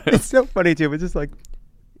stories about it. It's so funny too. It's just like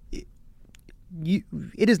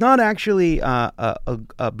it is not actually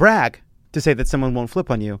a brag to say that someone won't flip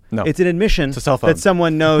on you. No. It's an admission It's a cell phone. that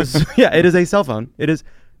someone knows. Yeah, it is a cell phone. It is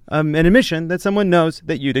an admission that someone knows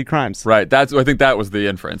that you did crimes. Right. I think that was the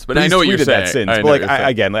inference. But I know what you're saying. That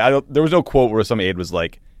since. There was no quote where some aide was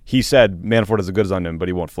like, he said Manafort is as good as on him, but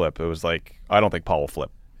he won't flip. It was like, I don't think Paul will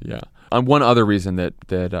flip. Yeah. One other reason that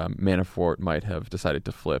Manafort might have decided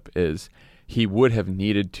to flip is he would have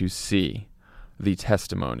needed to see the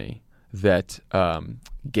testimony that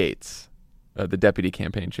Gates, the deputy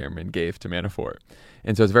campaign chairman, gave to Manafort.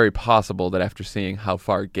 And so it's very possible that after seeing how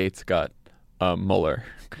far Gates got Mueller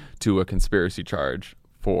to a conspiracy charge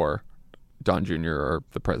for Don Jr. or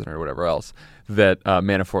the president or whatever else, that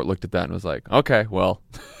Manafort looked at that and was like, okay, well,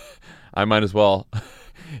 I might as well.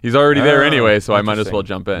 He's already there anyway, so I might as well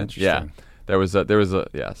jump in. Yeah. So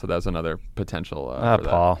that was another potential. For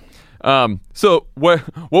Paul. That. So what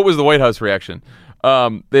was the White House reaction?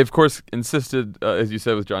 They, of course, insisted, as you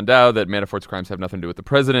said with John Dow, that Manafort's crimes have nothing to do with the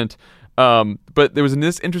president. But there was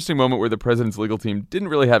this interesting moment where the president's legal team didn't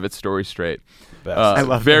really have its story straight. I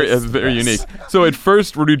love very unique. So at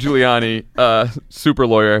first, Rudy Giuliani, super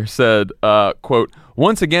lawyer, said, quote,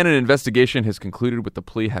 "Once again, an investigation has concluded with the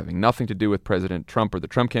plea having nothing to do with President Trump or the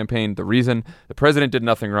Trump campaign. The reason, the president did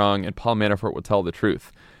nothing wrong, and Paul Manafort will tell the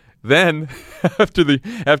truth." Then,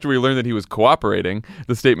 after we learned that he was cooperating,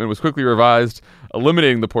 the statement was quickly revised,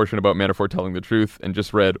 eliminating the portion about Manafort telling the truth, and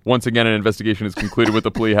just read, "Once again, an investigation is concluded with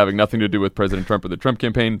the plea having nothing to do with President Trump or the Trump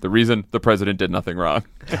campaign. The reason, the president did nothing wrong."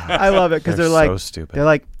 I love it because they're like, so stupid. They're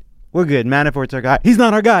like, we're good. Manafort's our guy. He's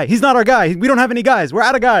not our guy. He's not our guy. We don't have any guys. We're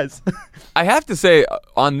out of guys. I have to say,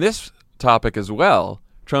 on this topic as well,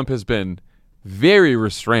 Trump has been very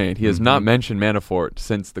restrained. He has not mentioned Manafort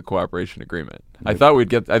since the cooperation agreement. I thought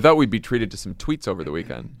we'd be treated to some tweets over the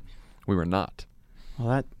weekend. We were not.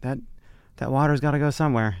 Well, that water's got to go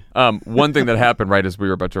somewhere. One thing that happened right as we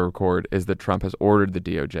were about to record is that Trump has ordered the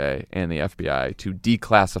DOJ and the FBI to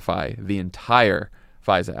declassify the entire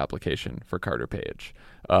FISA application for Carter Page,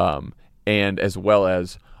 and as well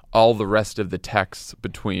as all the rest of the texts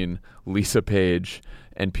between Lisa Page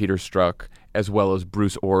and Peter Strzok, as well as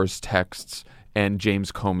Bruce Orr's texts and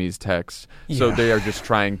James Comey's texts. Yeah. So they are just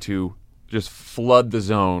trying to just flood the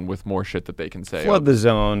zone with more shit that they can say. Flood the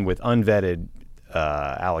zone with unvetted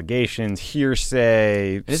allegations,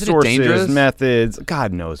 hearsay, sources, methods.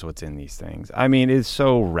 God knows what's in these things. I mean, it's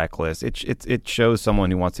so reckless. It shows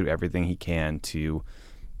someone who wants to do everything he can to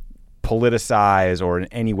politicize or in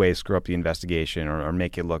any way screw up the investigation or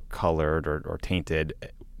make it look colored or tainted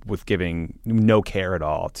with giving no care at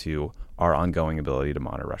all to our ongoing ability to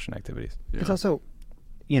monitor Russian activities. Yeah. It's also,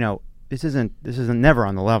 this isn't never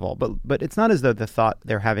on the level, but it's not as though the thought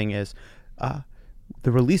they're having is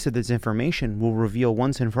the release of this information will reveal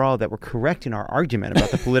once and for all that we're correct in our argument about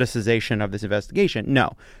the politicization of this investigation.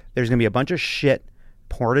 No, there's going to be a bunch of shit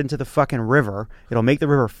poured into the fucking river. It'll make the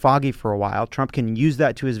river foggy for a while. Trump can use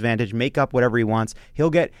that to his advantage, make up whatever he wants. He'll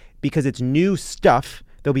get, because it's new stuff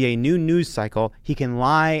There'll be a new news cycle. He can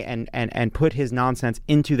lie and put his nonsense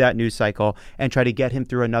into that news cycle and try to get him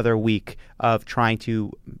through another week of trying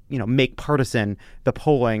to, make partisan the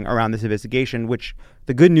polling around this investigation, which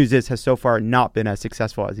the good news is has so far not been as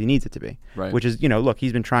successful as he needs it to be. Right. Which is, look,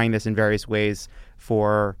 he's been trying this in various ways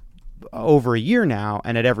for over a year now,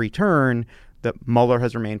 and at every turn, the Mueller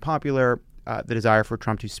has remained popular. The desire for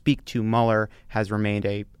Trump to speak to Mueller has remained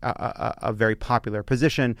a very popular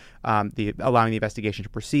position. The allowing the investigation to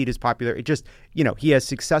proceed is popular. It just, he has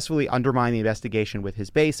successfully undermined the investigation with his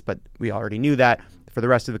base, but we already knew that. For the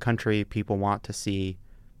rest of the country, people want to see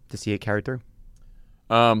it carried through.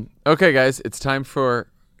 Okay, guys, it's time for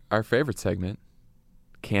our favorite segment,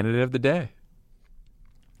 Candidate of the Day.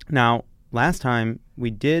 Now, last time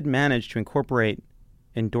we did manage to incorporate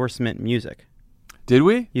endorsement music. Did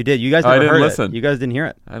we? You did. You guys I never didn't heard listen. it. You guys didn't hear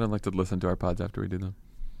it. I don't like to listen to our pods after we do them.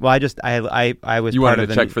 Well, I was. You part wanted of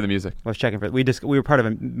to check for the music. I was checking for it. We were part of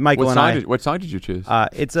it. Michael What and I. what song did you choose?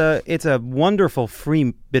 It's a wonderful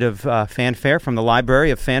free bit of fanfare from the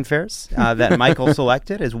library of fanfares that Michael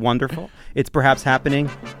selected. Is wonderful. It's perhaps happening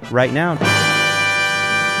right now.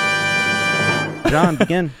 John,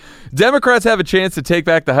 begin. Democrats have a chance to take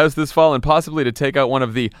back the House this fall and possibly to take out one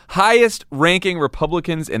of the highest-ranking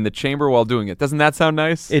Republicans in the chamber while doing it. Doesn't that sound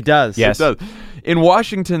nice? It does. Yes. It does. In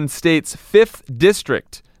Washington State's 5th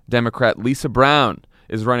District, Democrat Lisa Brown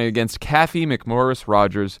is running against Kathy McMorris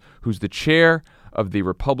Rodgers, who's the chair of the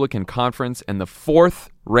Republican Conference and the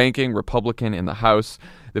 4th-ranking Republican in the House.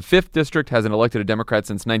 The 5th District hasn't elected a Democrat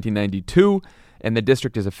since 1992, and the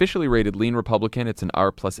district is officially rated lean Republican. It's an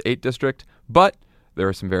R+8 district, but there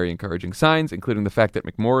are some very encouraging signs, including the fact that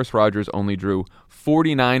McMorris Rodgers only drew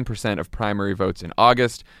 49% of primary votes in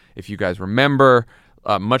August. If you guys remember,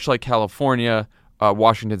 much like California,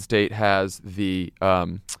 Washington State has the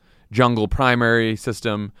jungle primary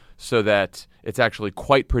system so that it's actually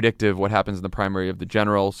quite predictive what happens in the primary of the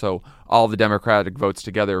general. So all the Democratic votes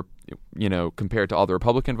together, compared to all the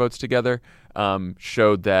Republican votes together,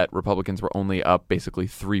 showed that Republicans were only up basically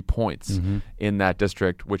 3 points in that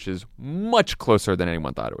district, which is much closer than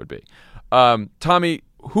anyone thought it would be. Tommy,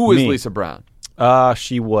 who is Me. Lisa Brown?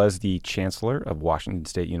 She was the chancellor of Washington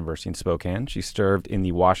State University in Spokane. She served in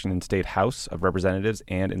the Washington State House of Representatives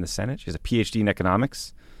and in the Senate. She has a PhD in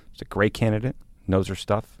economics. She's a great candidate, knows her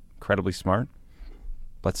stuff, incredibly smart.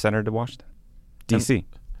 Let's send her to Washington, D.C.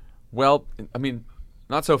 Well, I mean,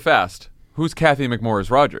 not so fast. Who's Kathy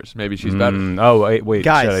McMorris Rodgers? Maybe she's better. Wait.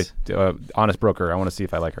 Guys. Honest broker, I want to see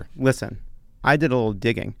if I like her. Listen, I did a little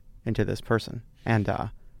digging into this person, and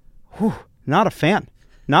not a fan.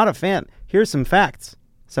 Not a fan. Here's some facts.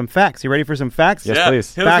 You ready for some facts? Yes,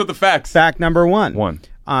 please. Hit us with the facts. Fact number one. One.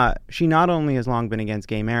 She not only has long been against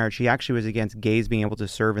gay marriage, she actually was against gays being able to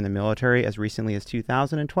serve in the military as recently as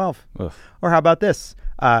 2012. Ugh. Or how about this?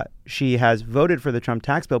 She has voted for the Trump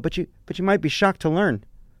tax bill, but you might be shocked to learn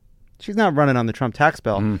she's not running on the Trump tax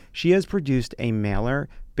bill. She has produced a mailer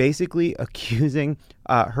basically accusing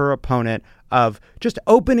her opponent of just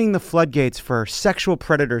opening the floodgates for sexual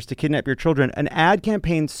predators to kidnap your children. An ad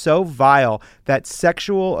campaign so vile that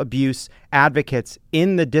sexual abuse advocates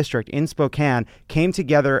in the district in Spokane came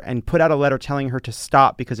together and put out a letter telling her to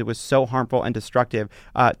stop because it was so harmful and destructive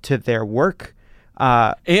to their work.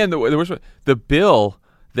 And the bill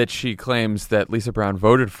that she claims that Lisa Brown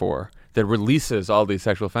voted for that releases all these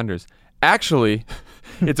sexual offenders, actually,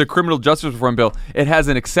 it's a criminal justice reform bill. It has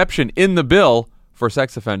an exception in the bill for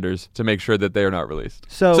sex offenders to make sure that they are not released.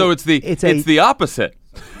 So it's the opposite.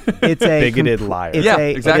 It's a bigoted liar.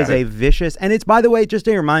 Exactly. It is a vicious, and it's, by the way, just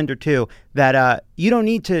a reminder too that you don't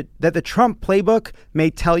need to. That the Trump playbook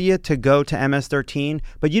may tell you to go to MS-13,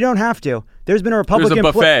 but you don't have to. There's been a Republican. There's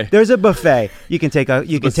a buffet. There's a buffet. You can take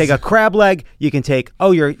a crab leg. You can take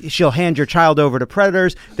she'll hand your child over to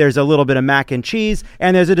predators. There's a little bit of mac and cheese,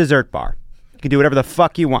 and there's a dessert bar. You can do whatever the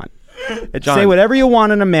fuck you want. Say whatever you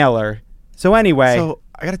want in a mailer. So anyway. So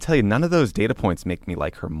I got to tell you, none of those data points make me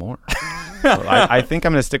like her more. So I think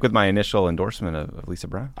I'm going to stick with my initial endorsement of Lisa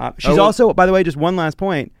Brown. She's also, by the way, just one last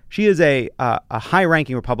point. She is a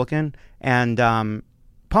high-ranking Republican, and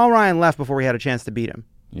Paul Ryan left before we had a chance to beat him.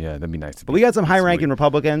 Yeah, that'd be nice. But we got some high-ranking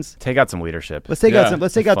Republicans. Take out some leadership. Let's take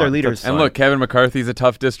out their leaders. And look, Kevin McCarthy's a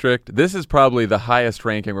tough district. This is probably the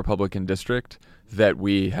highest-ranking Republican district that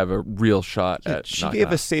we have a real shot at. She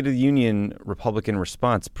gave a State of the Union Republican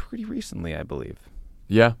response pretty recently, I believe.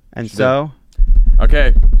 Yeah. And so?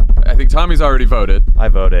 Okay. I think Tommy's already voted. I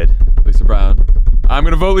voted. Lisa Brown. I'm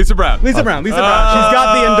going to vote Lisa Brown. Lisa Brown. She's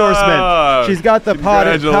got the endorsement. She's got the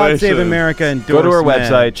Pod Save America endorsement. Go to her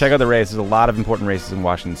website. Check out the race. There's a lot of important races in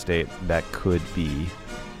Washington State that could be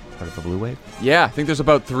part of the blue wave. Yeah, I think there's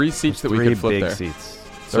about 3 seats that we could flip there. 3 big seats.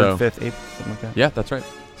 So 3rd, 5th, 8th, something like that. yeah, that's right.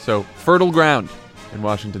 So fertile ground in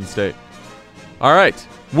Washington State. All right.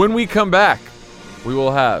 When we come back, we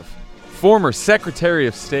will have former Secretary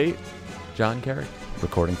of State John Kerry.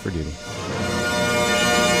 Recording for duty.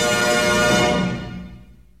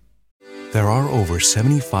 There are over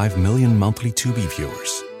 75 million monthly Tubi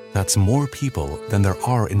viewers. That's more people than there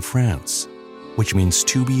are in France, which means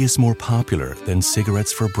Tubi is more popular than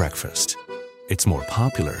cigarettes for breakfast. It's more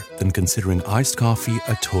popular than considering iced coffee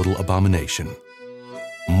a total abomination.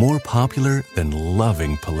 More popular than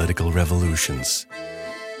loving political revolutions.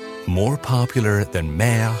 More popular than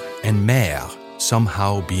maire and mère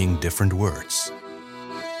somehow being different words.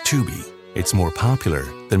 Tubi, it's more popular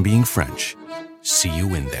than being French. See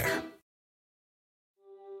you in there.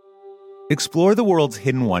 Explore the world's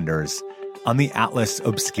hidden wonders on the Atlas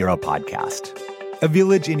Obscura podcast. A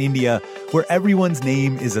village in India where everyone's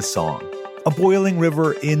name is a song. A boiling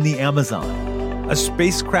river in the Amazon. A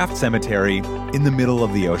spacecraft cemetery in the middle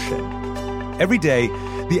of the ocean. Every day,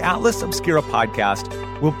 the Atlas Obscura podcast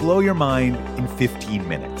will blow your mind in 15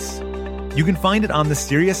 minutes. You can find it on the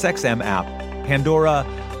SiriusXM app, Pandora,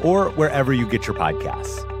 or wherever you get your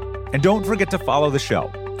podcasts. And don't forget to follow the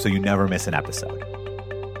show so you never miss an episode.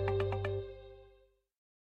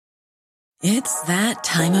 It's that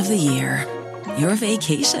time of the year. Your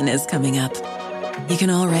vacation is coming up. You can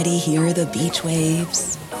already hear the beach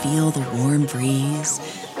waves, feel the warm breeze,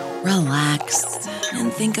 relax,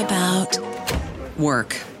 and think about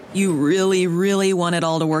work. You really, really want it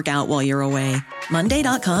all to work out while you're away.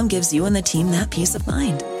 Monday.com gives you and the team that peace of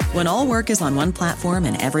mind. When all work is on one platform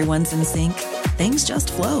and everyone's in sync, things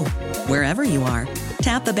just flow. Wherever you are,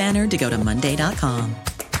 tap the banner to go to Monday.com.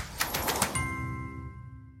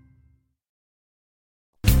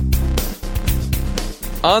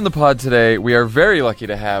 On the pod today, we are very lucky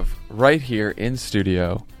to have right here in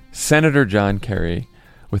studio Senator John Kerry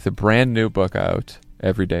with a brand new book out,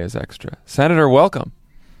 Every Day is Extra. Senator, welcome.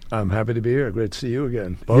 I'm happy to be here. Great to see you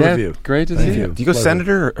again. Both of you. Great to see you. Do you go Pleasure.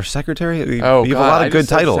 senator or secretary? You Oh, have God, a lot I of good just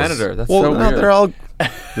said titles. senator. That's well, so no, weird. they're all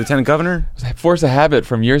lieutenant governor. Force of habit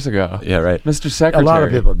from years ago. Yeah, right. Mr. Secretary. A lot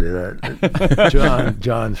of people do that.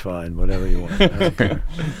 John's fine. Whatever you want. I don't care.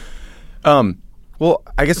 Well,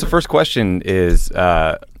 I guess the first question is,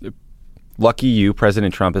 lucky you,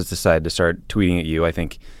 President Trump has decided to start tweeting at you. I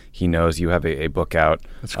think he knows you have a book out.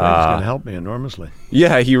 That's great. It's going to help me enormously.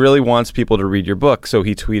 Yeah, he really wants people to read your book. So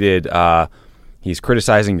he tweeted, he's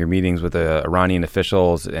criticizing your meetings with the Iranian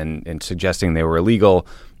officials and suggesting they were illegal,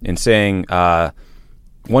 and saying,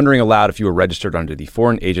 wondering aloud if you were registered under the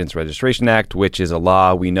Foreign Agents Registration Act, which is a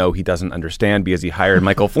law we know he doesn't understand because he hired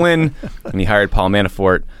Michael Flynn and he hired Paul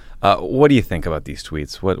Manafort. What do you think about these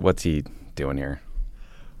tweets? What's he doing here?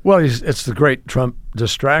 Well, it's the great Trump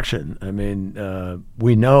distraction. I mean,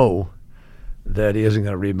 we know that he isn't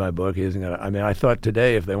going to read my book. He isn't going to. I mean, I thought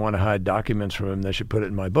today if they want to hide documents from him, they should put it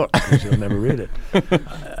in my book because he'll never read it.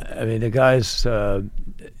 I mean, the guy's,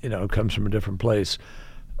 comes from a different place.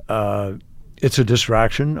 It's a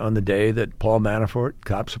distraction on the day that Paul Manafort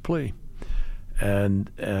cops a plea. And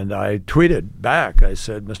I tweeted back, I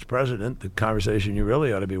said, Mr. President, the conversation you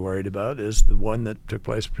really ought to be worried about is the one that took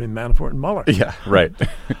place between Manafort and Mueller. Yeah, right.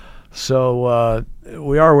 So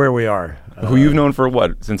we are where we are. Who you've known for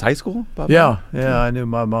what, since high school? Bob Yeah, I knew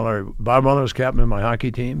Bob Mueller. Bob Mueller was captain of my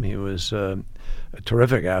hockey team. He was a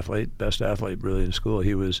terrific athlete, best athlete really in school.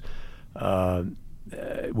 He was,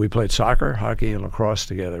 we played soccer, hockey, and lacrosse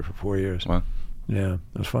together for 4 years. Wow. Yeah,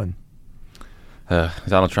 it was fun.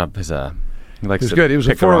 Donald Trump is he likes He was to good. He was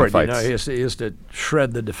a pick around forward. fights. He used to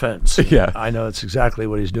shred the defense. Yeah. I know it's exactly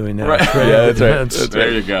what he's doing now. Right. Shredding Yeah, the that's right. defense. That's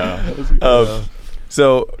There you go.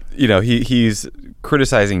 So, he's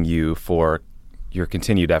criticizing you for your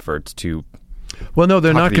continued efforts to. Well, no,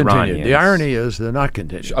 they're Talk not to the continued. The Iranians. irony is they're not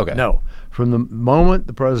continued. Okay. No. From the moment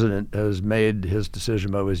the president has made his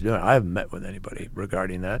decision about what he's doing, I haven't met with anybody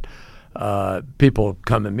regarding that. People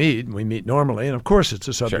come and meet, and we meet normally, and of course it's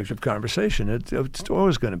a subject of conversation. It's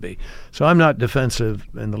always going to be. So I'm not defensive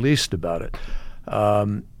in the least about it.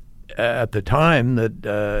 At the time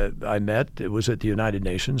that I met, it was at the United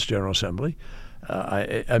Nations General Assembly.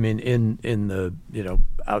 I mean, in the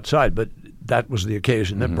outside, but that was the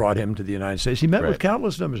occasion that brought him to the United States. He met with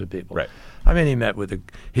countless numbers of people. Right. I mean,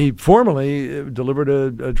 he formally delivered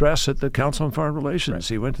an address at the Council on Foreign Relations.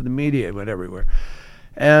 Right. He went to the media, he went everywhere.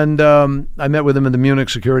 And I met with him at the Munich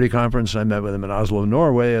Security Conference. I met with him in Oslo,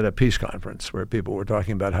 Norway at a peace conference where people were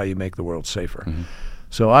talking about how you make the world safer. Mm-hmm.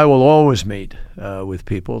 So I will always meet with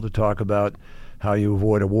people to talk about how you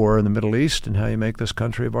avoid a war in the Middle East and how you make this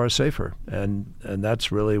country of ours safer. And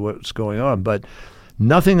that's really what's going on. But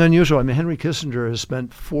nothing unusual. I mean, Henry Kissinger has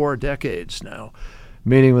spent 4 decades now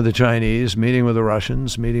meeting with the Chinese, meeting with the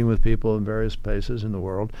Russians, meeting with people in various places in the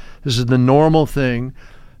world. This is the normal thing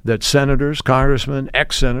that senators, congressmen,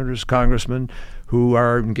 ex-senators, congressmen who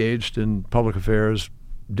are engaged in public affairs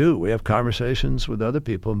do. We have conversations with other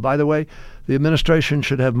people. And by the way, the administration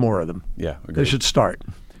should have more of them. Yeah, agreed. They should start.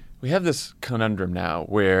 We have this conundrum now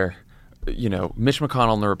where, Mitch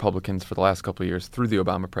McConnell and the Republicans for the last couple of years through the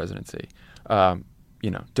Obama presidency,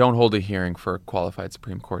 don't hold a hearing for a qualified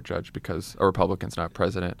Supreme Court judge because a Republican's not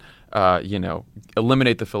president.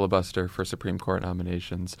 Eliminate the filibuster for Supreme Court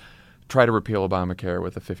nominations. Try to repeal Obamacare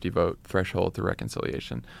with a 50-vote threshold through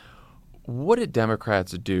reconciliation. What did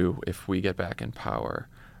Democrats do if we get back in power,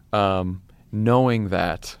 knowing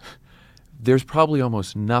that there's probably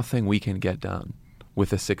almost nothing we can get done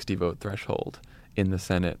with a 60-vote threshold in the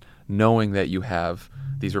Senate, knowing that you have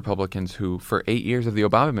these Republicans who, for 8 years of the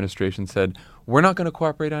Obama administration, said, we're not going to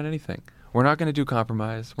cooperate on anything. We're not going to do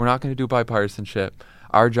compromise. We're not going to do bipartisanship.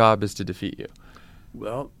 Our job is to defeat you.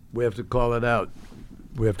 Well, we have to call it out.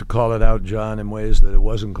 We have to call it out, John, in ways that it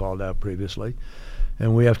wasn't called out previously.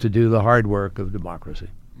 And we have to do the hard work of democracy.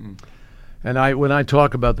 And when I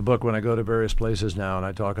talk about the book, when I go to various places now and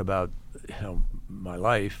I talk about my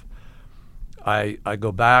life, I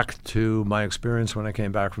go back to my experience when I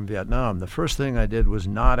came back from Vietnam. The first thing I did was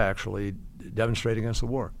not actually demonstrate against the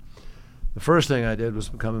war. The first thing I did was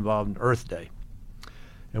become involved in Earth Day.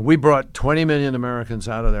 And we brought 20 million Americans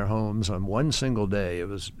out of their homes on one single day. It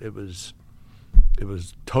was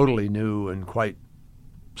totally new and quite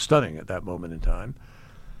stunning at that moment in time.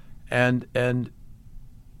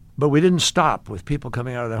 But we didn't stop with people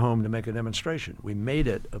coming out of their home to make a demonstration. We made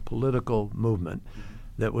it a political movement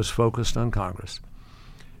that was focused on Congress.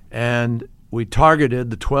 And we targeted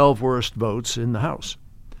the 12 worst votes in the House,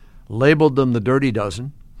 labeled them the Dirty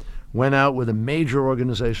Dozen, went out with a major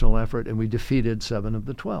organizational effort, and we defeated 7 of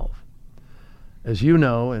the 12. As you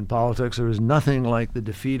know, in politics, there is nothing like the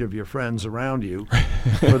defeat of your friends around you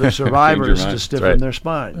for the survivors to stiffen their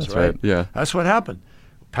spines. That's right. Yeah. That's what happened.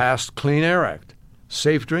 Passed Clean Air Act,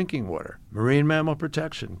 safe drinking water, marine mammal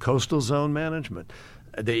protection, coastal zone management.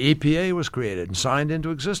 The EPA was created and signed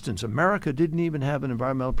into existence. America didn't even have an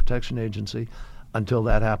Environmental Protection Agency until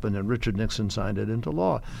that happened, and Richard Nixon signed it into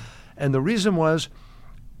law. And the reason was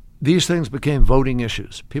these things became voting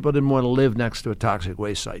issues. People didn't want to live next to a toxic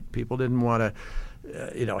waste site. People didn't want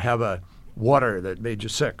to, have a water that made you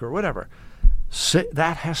sick or whatever.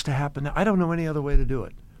 That has to happen. I don't know any other way to do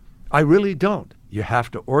it. I really don't. You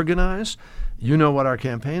have to organize. You know what our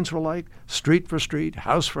campaigns were like, street for street,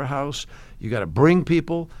 house for house. You got to bring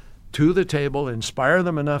people to the table, inspire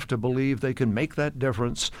them enough to believe they can make that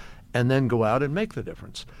difference, and then go out and make the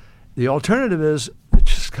difference. The alternative is it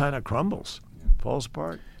just kind of crumbles, falls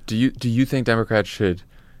apart. Do you think Democrats should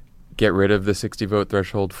get rid of the 60-vote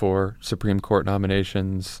threshold for Supreme Court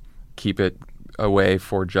nominations, keep it away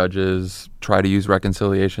for judges, try to use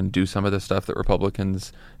reconciliation, do some of the stuff that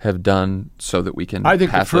Republicans have done so that we can I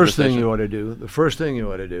think pass the first thing you ought to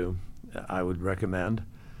do, I would recommend,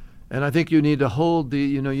 and I think you need to hold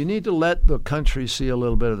you need to let the country see a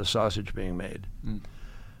little bit of the sausage being made.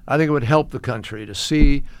 I think it would help the country to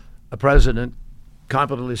see a president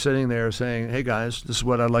competently sitting there saying, hey guys, this is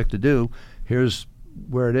what I'd like to do. Here's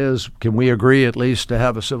where it is. Can we agree at least to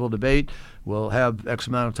have a civil debate? We'll have X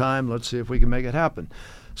amount of time. Let's see if we can make it happen.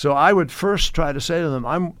 So I would first try to say to them,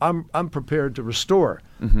 I'm prepared to restore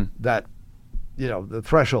that, the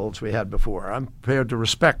thresholds we had before. I'm prepared to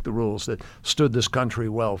respect the rules that stood this country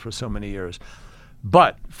well for so many years.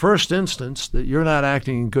 But first instance, that you're not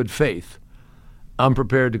acting in good faith, I'm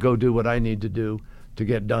prepared to go do what I need to do to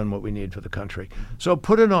get done what we need for the country. So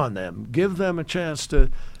put it on them. Give them a chance to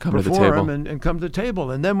come to the perform table. and come to the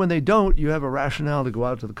table. And then when they don't, you have a rationale to go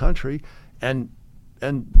out to the country and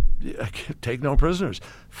take no prisoners.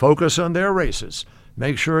 Focus on their races.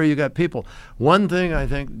 Make sure you got people. One thing I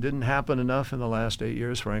think didn't happen enough in the last 8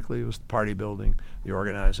 years, frankly, was the party building, the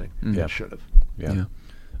organizing. Yeah. It should have.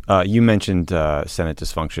 Yeah. You mentioned Senate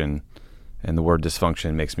dysfunction, and the word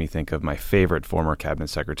dysfunction makes me think of my favorite former cabinet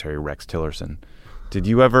secretary, Rex Tillerson. Did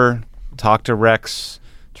you ever talk to Rex,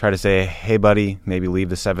 try to say, hey, buddy, maybe leave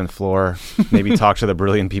the 7th floor, maybe talk to the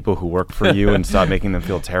brilliant people who work for you and stop making them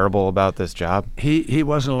feel terrible about this job? He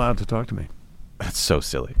wasn't allowed to talk to me. That's so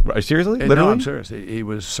silly. Seriously? No, Literally? I'm serious. He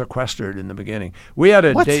was sequestered in the beginning. We had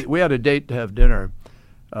a date. We had a date to have dinner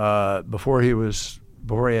before he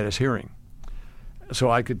had his hearing, so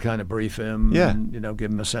I could kind of brief him and give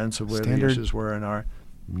him a sense of where the issues were in our.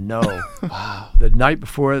 No. Wow. The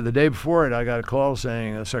day before it, I got a call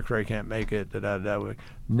saying the secretary can't make it.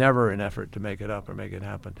 Never an effort to make it up or make it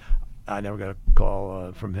happen. I never got a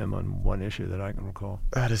call from him on one issue that I can recall.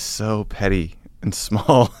 That is so petty. and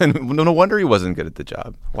small, and no wonder he wasn't good at the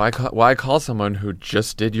job. Why call someone who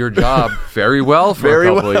just did your job very well for a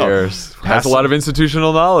couple of years? Has a lot of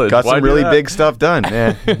institutional knowledge. Got Why some do really that? big stuff done.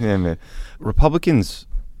 Yeah, man. Republicans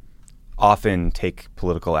often take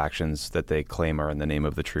political actions that they claim are in the name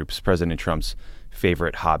of the troops. President Trump's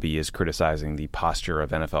favorite hobby is criticizing the posture of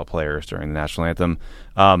NFL players during the national anthem.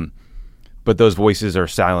 But those voices are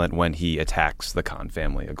silent when he attacks the Khan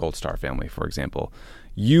family, a Gold Star family, for example.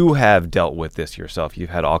 You have dealt with this yourself. You've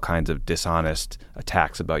had all kinds of dishonest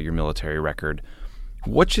attacks about your military record.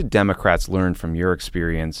 What should Democrats learn from your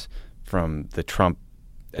experience from the Trump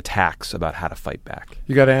attacks about how to fight back?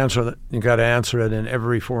 You got to answer that. You got to answer it in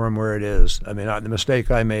every forum where it is. I mean, the mistake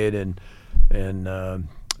I made in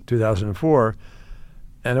 2004,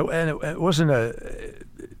 and it wasn't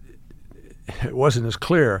as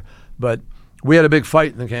clear, but we had a big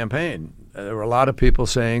fight in the campaign. There were a lot of people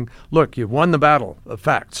saying, "Look, you've won the battle of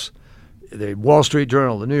facts." The Wall Street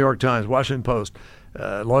Journal, the New York Times, Washington Post,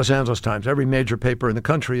 Los Angeles Times, every major paper in the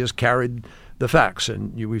country has carried the facts,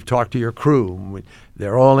 and we've talked to your crew. And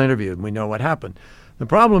they're all interviewed, and we know what happened. The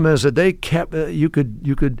problem is that they kept. You could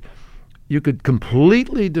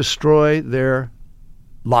completely destroy their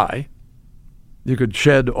lie. You could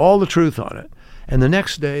shed all the truth on it, and the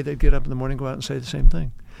next day they'd get up in the morning, go out and say the same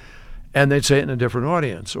thing, and they'd say it in a different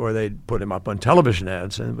audience, or they'd put him up on television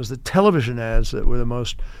ads, and it was the television ads that were the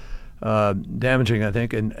most damaging, I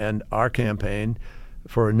think, and our campaign,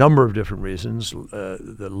 for a number of different reasons,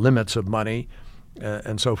 the limits of money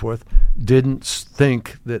and so forth, didn't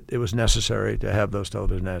think that it was necessary to have those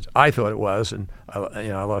television ads. I thought it was, and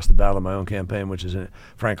I lost the battle in my own campaign, which is,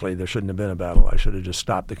 frankly, there shouldn't have been a battle. I should have just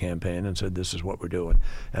stopped the campaign and said, this is what we're doing.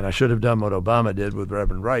 And I should have done what Obama did with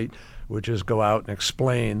Reverend Wright, which is go out and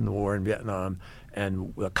explain the war in Vietnam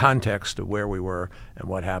and the context of where we were and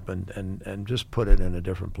what happened, and just put it in a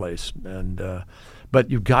different place.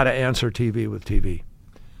 But you've got to answer TV with TV.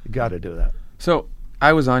 You got to do that. So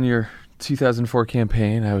I was on your 2004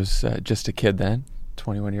 campaign. I was just a kid then,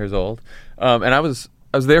 21 years old, and I was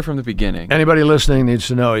there from the beginning. Anybody listening needs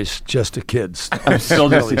to know he's just a kid. I'm still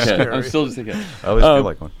just a kid. I'm still just a kid. I always feel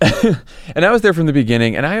like one. And I was there from the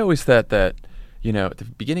beginning, and I always thought that, at the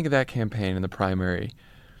beginning of that campaign in the primary,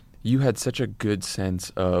 you had such a good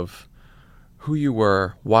sense of who you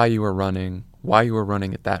were, why you were running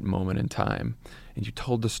at that moment in time. And you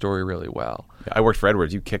told the story really well. I worked for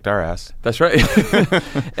Edwards. You kicked our ass. That's right.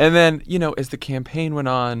 And then, as the campaign went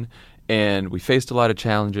on and we faced a lot of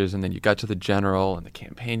challenges, and then you got to the general and the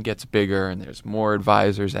campaign gets bigger and there's more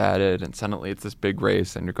advisors added, and suddenly it's this big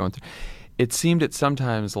race and you're going through. It seemed at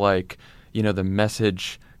sometimes like, the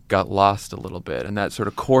message got lost a little bit, and that sort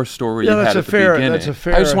of core story you had at the beginning. That's a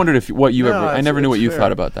fair. I just wondered I never knew what you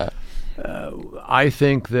thought about that. I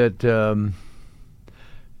think that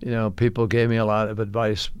people gave me a lot of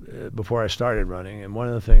advice before I started running, and one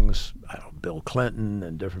of the things Bill Clinton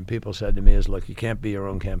and different people said to me is, "Look, you can't be your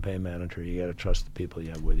own campaign manager. You got to trust the people you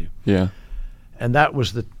have with you." Yeah, and that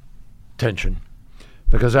was the tension,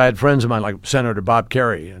 because I had friends of mine like Senator Bob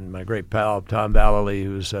Kerrey and my great pal Tom Vallely,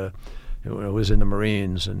 who was in the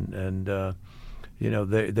Marines, and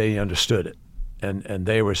they understood it, and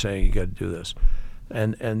they were saying, you got to do this,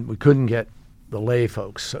 and we couldn't get the lay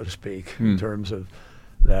folks, so to speak, in terms of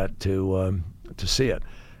that to see it.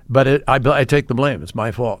 But I take the blame. It's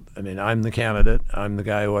my fault. I mean, I'm the candidate. I'm the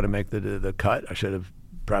guy who ought to make the cut. I should have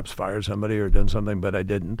perhaps fired somebody or done something, but I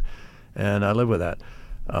didn't, and I live with that.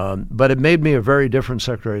 But it made me a very different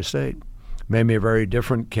Secretary of State. Made me a very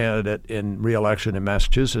different candidate in re-election in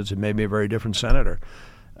Massachusetts. It made me a very different senator.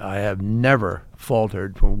 I have never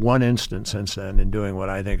faltered for one instant since then in doing what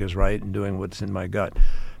I think is right and doing what's in my gut.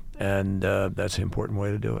 And that's the important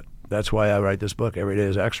way to do it. That's why I write this book, Every Day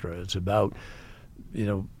is Extra. It's about,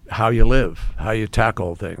 how you live, how you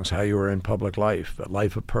tackle things, how you are in public life, a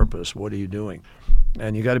life of purpose. What are you doing?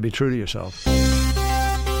 And you got to be true to yourself.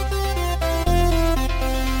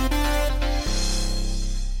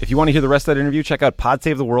 If you want to hear the rest of that interview, check out Pod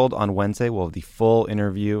Save the World on Wednesday. We'll have the full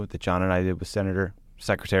interview that John and I did with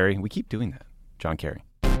Secretary. We keep doing that. John Kerry.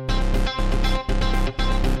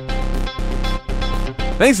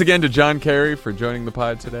 Thanks again to John Kerry for joining the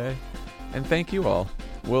pod today, and thank you all.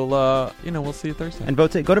 We'll see you Thursday. And go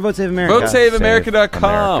to Vote Save America.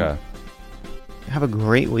 VoteSaveAmerica.com. Have a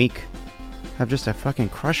great week. Have just a fucking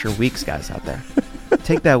crush your weeks, guys out there.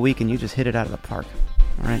 Take that week and you just hit it out of the park.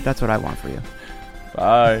 All right, that's what I want for you.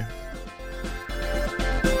 Bye.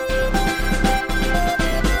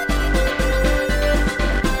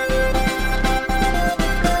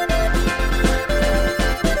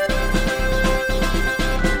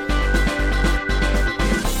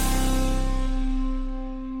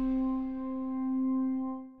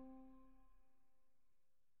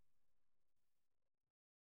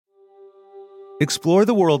 Explore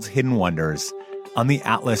the world's hidden wonders on the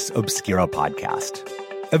Atlas Obscura podcast.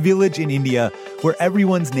 A village in India where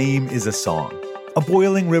everyone's name is a song. A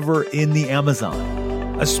boiling river in the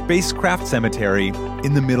Amazon. A spacecraft cemetery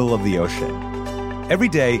in the middle of the ocean. Every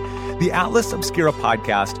day, the Atlas Obscura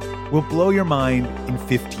podcast will blow your mind in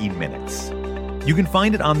 15 minutes. You can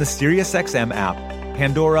find it on the SiriusXM app,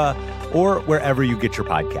 Pandora, or wherever you get your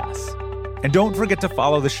podcasts. And don't forget to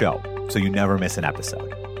follow the show so you never miss an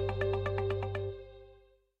episode.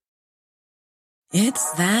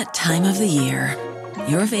 It's that time of the year.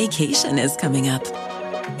 Your vacation is coming up.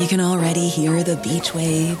 You can already hear the beach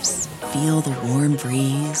waves, feel the warm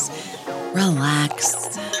breeze,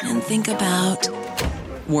 relax, and think about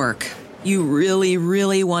work. You really,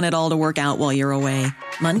 really want it all to work out while you're away.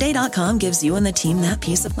 Monday.com gives you and the team that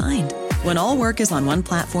peace of mind. When all work is on one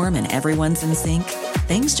platform and everyone's in sync,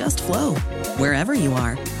 things just flow. Wherever you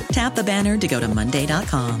are, tap the banner to go to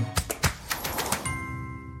Monday.com.